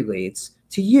 It relates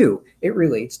to you. It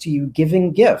relates to you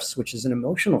giving gifts, which is an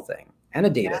emotional thing and a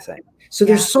data thing. So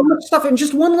there's so much stuff in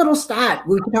just one little stat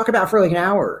we can talk about for like an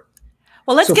hour.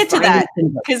 Well, let's get to that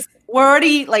because we're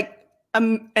already like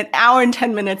an hour and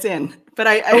 10 minutes in. But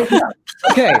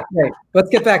okay, great. Let's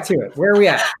get back to it. Where are we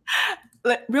at?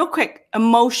 Real quick,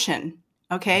 emotion.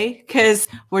 Okay, because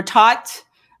we're taught,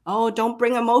 don't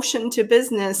bring emotion to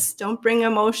business. Don't bring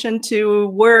emotion to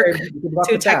work,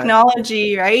 to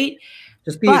technology, right?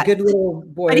 Just be a good little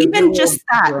boy. But even just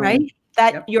that, right?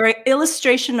 That your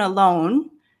illustration alone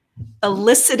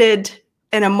elicited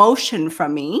an emotion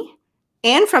from me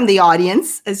and from the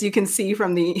audience, as you can see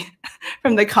from the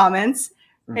comments,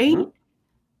 right?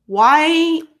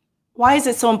 Why is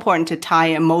it so important to tie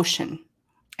emotion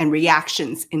and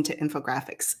reactions into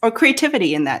infographics or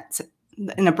creativity in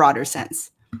a broader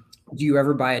sense? Do you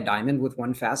ever buy a diamond with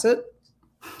one facet?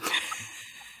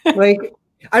 Like,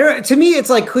 I don't. To me, it's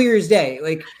like clear as day.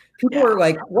 Like people are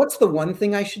like, "What's the one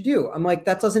thing I should do?" I'm like,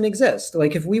 that doesn't exist.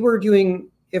 Like if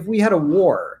we had a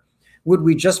war, would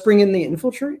we just bring in the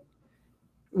infantry?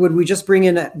 Would we just bring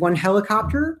in one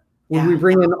helicopter? Would we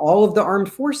bring in all of the armed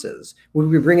forces? Would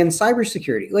we bring in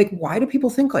cybersecurity? Like, why do people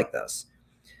think like this?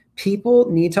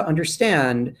 People need to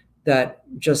understand that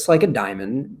just like a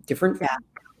diamond, different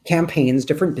campaigns,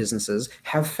 different businesses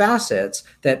have facets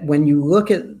that when you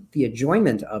look at the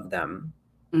enjoyment of them,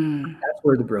 that's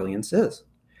where the brilliance is.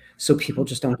 So people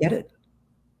just don't get it.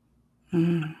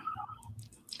 And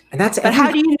that's but how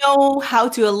do you know how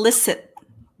to elicit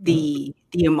the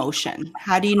emotion?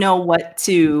 How do you know what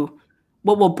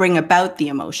will bring about the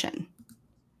emotion?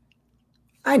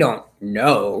 I don't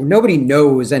know. Nobody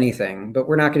knows anything, but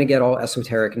we're not going to get all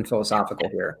esoteric and philosophical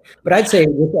here. But I'd say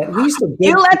with at least a good.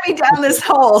 You let me down this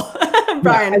hole,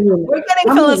 Brian. Yeah, I mean, we're getting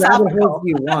how many rabbit philosophical. holes do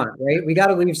you want, right? We got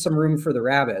to leave some room for the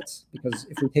rabbits, because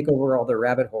if we take over all the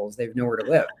rabbit holes, they have nowhere to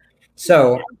live.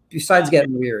 So besides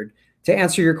getting weird, to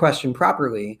answer your question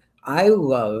properly, I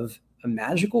love a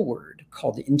magical word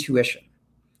called intuition.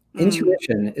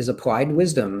 Intuition is applied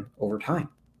wisdom over time.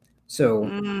 So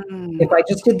if I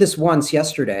just did this once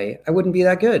yesterday, I wouldn't be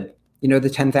that good. You know, the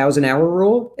 10,000 hour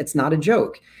rule, it's not a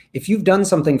joke. If you've done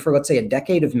something for, let's say, a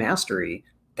decade of mastery,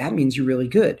 that means you're really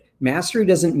good. Mastery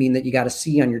doesn't mean that you got a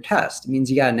C on your test. It means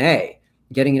you got an A.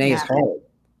 Getting an A is hard,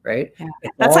 right? Yeah.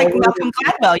 That's like Malcolm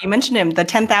Gladwell. You mentioned him, the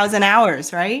 10,000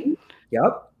 hours, right?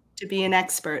 Yep. To be an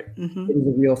expert. It is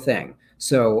a real thing.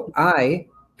 So I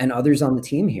and others on the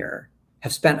team here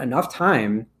have spent enough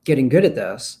time getting good at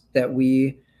this that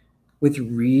we, with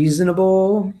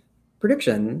reasonable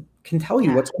prediction, can tell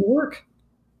you what's going to work,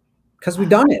 because we've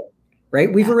done it,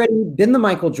 right? We've already been the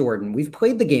Michael Jordan. We've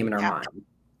played the game in our mind.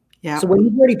 Yeah. So when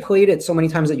you've already played it so many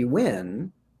times that you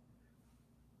win,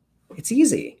 it's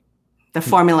easy. The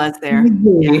formula is there.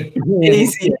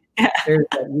 Easy. There's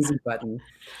that easy button.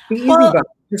 The easy button.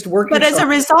 Just work. But as a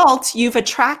result, you've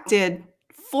attracted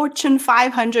Fortune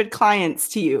 500 clients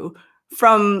to you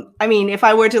from, I mean, if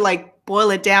I were to like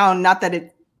boil it down, not that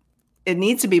it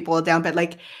needs to be boiled down, but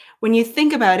like when you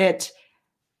think about it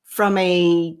from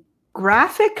a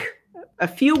graphic, a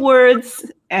few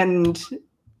words and,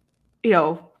 you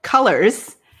know,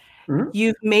 colors,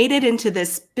 you've made it into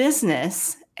this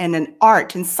business and an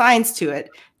art and science to it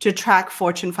to attract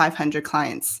Fortune 500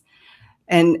 clients.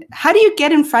 And how do you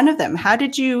get in front of them? How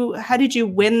did you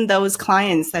win those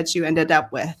clients that you ended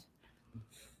up with?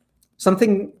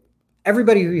 Something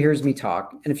everybody who hears me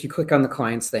talk, and if you click on the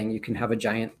clients thing, you can have a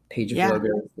giant page of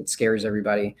logos that scares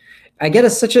everybody. I get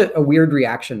such a weird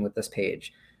reaction with this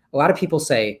page. A lot of people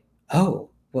say, oh,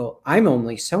 well, I'm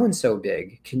only so-and-so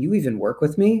big. Can you even work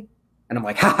with me? And I'm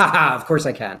like, ha ha ha, of course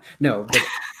I can. No, but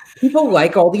people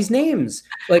like all these names.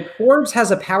 Like Forbes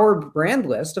has a power brand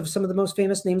list of some of the most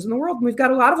famous names in the world, and we've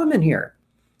got a lot of them in here.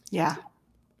 Yeah.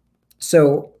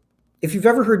 So if you've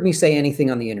ever heard me say anything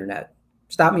on the internet,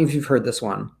 stop me if you've heard this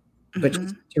one. But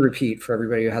just to repeat for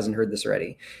everybody who hasn't heard this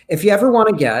already, if you ever want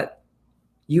to get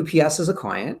UPS as a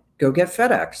client, go get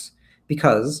FedEx,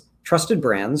 because trusted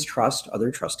brands trust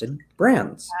other trusted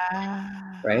brands,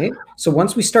 right? So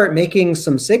once we start making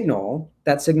some signal,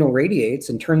 that signal radiates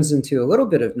and turns into a little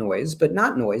bit of noise, but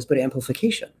not noise, but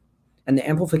amplification. And the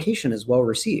amplification is well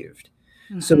received.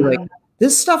 So like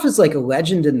this stuff is like a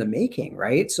legend in the making,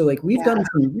 right? So like we've done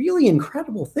some really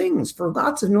incredible things for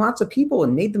lots and lots of people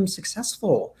and made them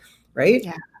successful, right?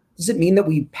 Does it mean that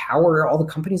we power all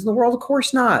the companies in the world? Of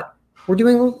course not. We're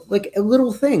doing like a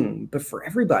little thing, but for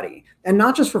everybody, and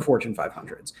not just for Fortune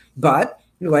 500s. But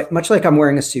much like I'm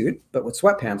wearing a suit, but with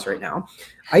sweatpants right now,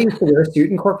 I used to wear a suit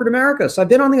in corporate America. So I've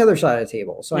been on the other side of the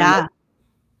table. So I know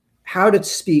how to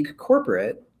speak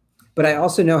corporate, but I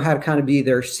also know how to kind of be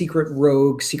their secret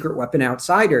rogue, secret weapon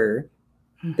outsider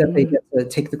that they get to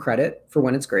take the credit for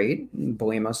when it's great and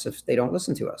blame us if they don't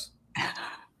listen to us.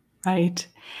 Right.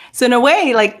 So in a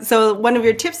way, like, so one of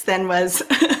your tips then was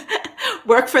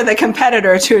work for the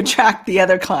competitor to attract the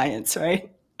other clients,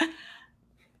 right?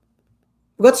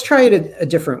 Let's try it a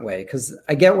different way, because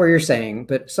I get where you're saying,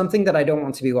 but something that I don't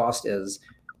want to be lost is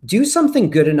do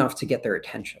something good enough to get their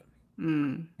attention.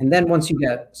 And then once you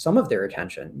get some of their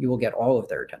attention, you will get all of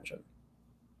their attention.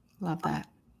 Love that.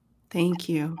 Thank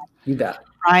you. You bet.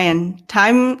 Brian,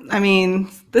 time, I mean,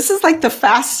 this is like the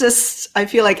fastest, I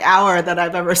feel like, hour that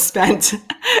I've ever spent.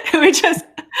 we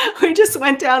just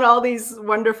went down all these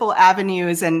wonderful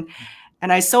avenues, and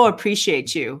I so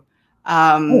appreciate you.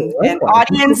 And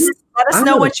audience, let us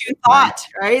know what you thought,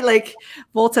 right? Like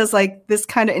Volta's like, this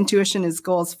kind of intuition is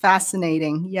goals.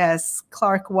 Fascinating. Yes.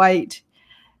 Clark White,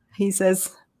 he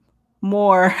says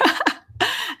more.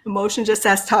 Emotion just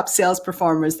as top sales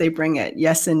performers, they bring it.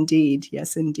 Yes, indeed.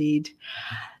 Yes, indeed.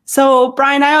 So,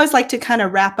 Brian, I always like to kind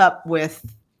of wrap up with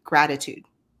gratitude.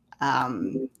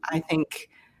 I think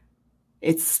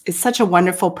it's such a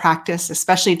wonderful practice,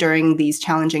 especially during these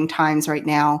challenging times right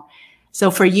now.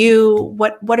 So for you,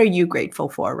 what are you grateful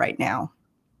for right now?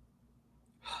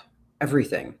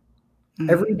 Everything.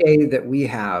 Every day that we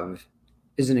have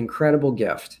is an incredible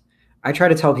gift. I try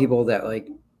to tell people that, like,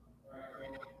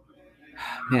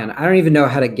 man, I don't even know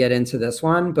how to get into this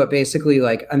one, but basically,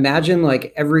 like, imagine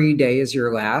like every day is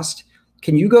your last.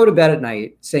 Can you go to bed at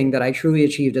night saying that I truly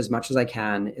achieved as much as I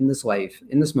can in this life,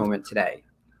 in this moment today?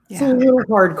 It's a little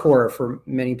hardcore for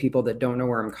many people that don't know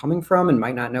where I'm coming from and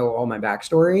might not know all my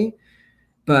backstory.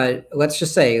 But let's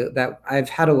just say that I've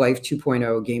had a life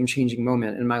 2.0 game-changing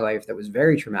moment in my life that was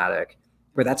very traumatic,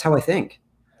 where that's how I think.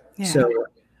 Yeah. So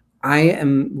I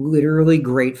am literally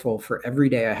grateful for every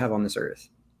day I have on this earth.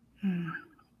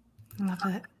 Love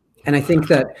it. And I think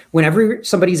that whenever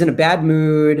somebody's in a bad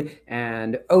mood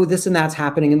and, oh, this and that's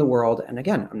happening in the world, and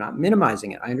again, I'm not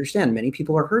minimizing it. I understand many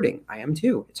people are hurting. I am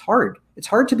too. It's hard. It's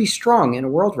hard to be strong in a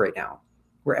world right now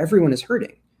where everyone is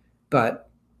hurting. But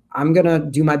I'm going to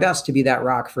do my best to be that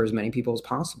rock for as many people as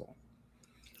possible.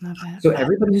 Love it. So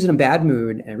everybody who's in a bad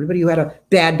mood, everybody who had a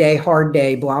bad day, hard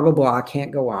day, blah, blah, blah,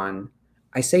 can't go on.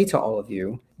 I say to all of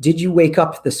you, did you wake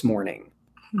up this morning?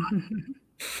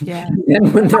 Yeah.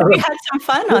 And when we had some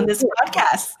fun on this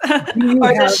podcast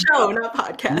or this show, not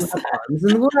podcast. Do you have arms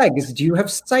and legs? Do you have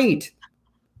sight?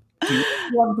 Do you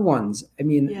have loved ones? I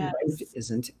mean, Yes. life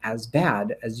isn't as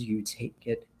bad as you take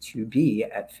it to be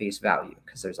at face value,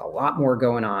 because there's a lot more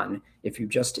going on if you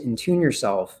just in-tune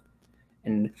yourself.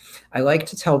 And I like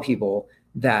to tell people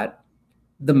that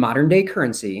the modern day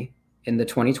currency in the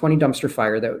 2020 dumpster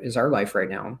fire that is our life right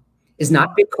now is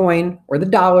not Bitcoin or the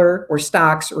dollar or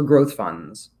stocks or growth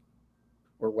funds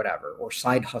or whatever, or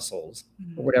side hustles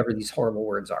or whatever these horrible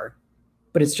words are.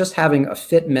 But it's just having a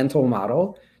fit mental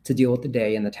model to deal with the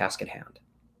day and the task at hand.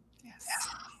 Yes.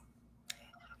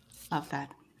 Love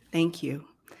that. Thank you.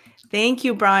 Thank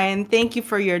you, Brian. Thank you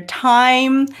for your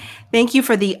time. Thank you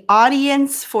for the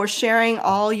audience for sharing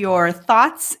all your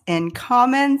thoughts and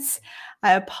comments.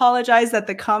 I apologize that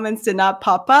the comments did not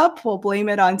pop up. We'll blame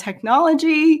it on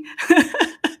technology.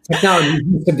 Technology is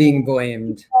used to being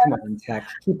blamed. Come on, tech,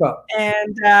 keep up.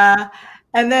 And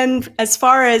then as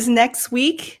far as next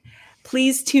week,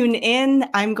 please tune in.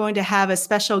 I'm going to have a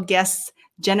special guest,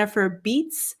 Jennifer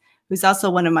Beets, who's also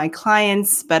one of my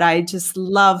clients, but I just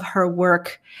love her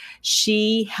work.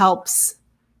 She helps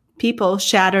people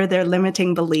shatter their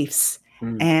limiting beliefs.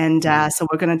 And so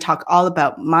we're going to talk all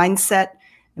about mindset,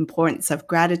 importance of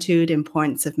gratitude,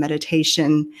 importance of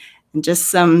meditation, and just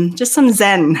some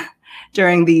Zen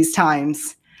during these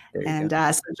times. And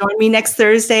so join me next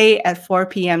Thursday at 4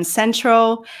 p.m.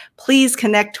 Central. Please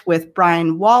connect with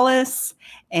Brian Wallace,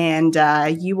 and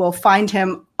you will find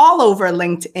him all over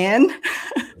LinkedIn.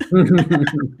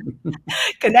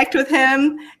 Connect with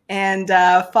him and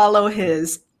follow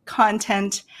his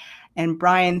content. And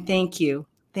Brian, thank you.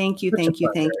 Thank you. Thank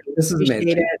you. Thank you. This is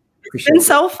amazing. It's been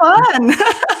so fun.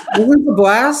 It was a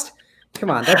blast. Come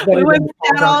on. That's we went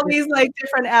down all these like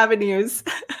different avenues.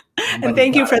 And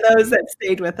thank you for those that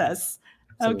stayed with us.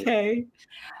 Absolutely. Okay.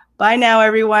 Bye now,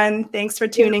 everyone. Thanks for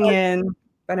tuning in.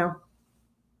 Bye now.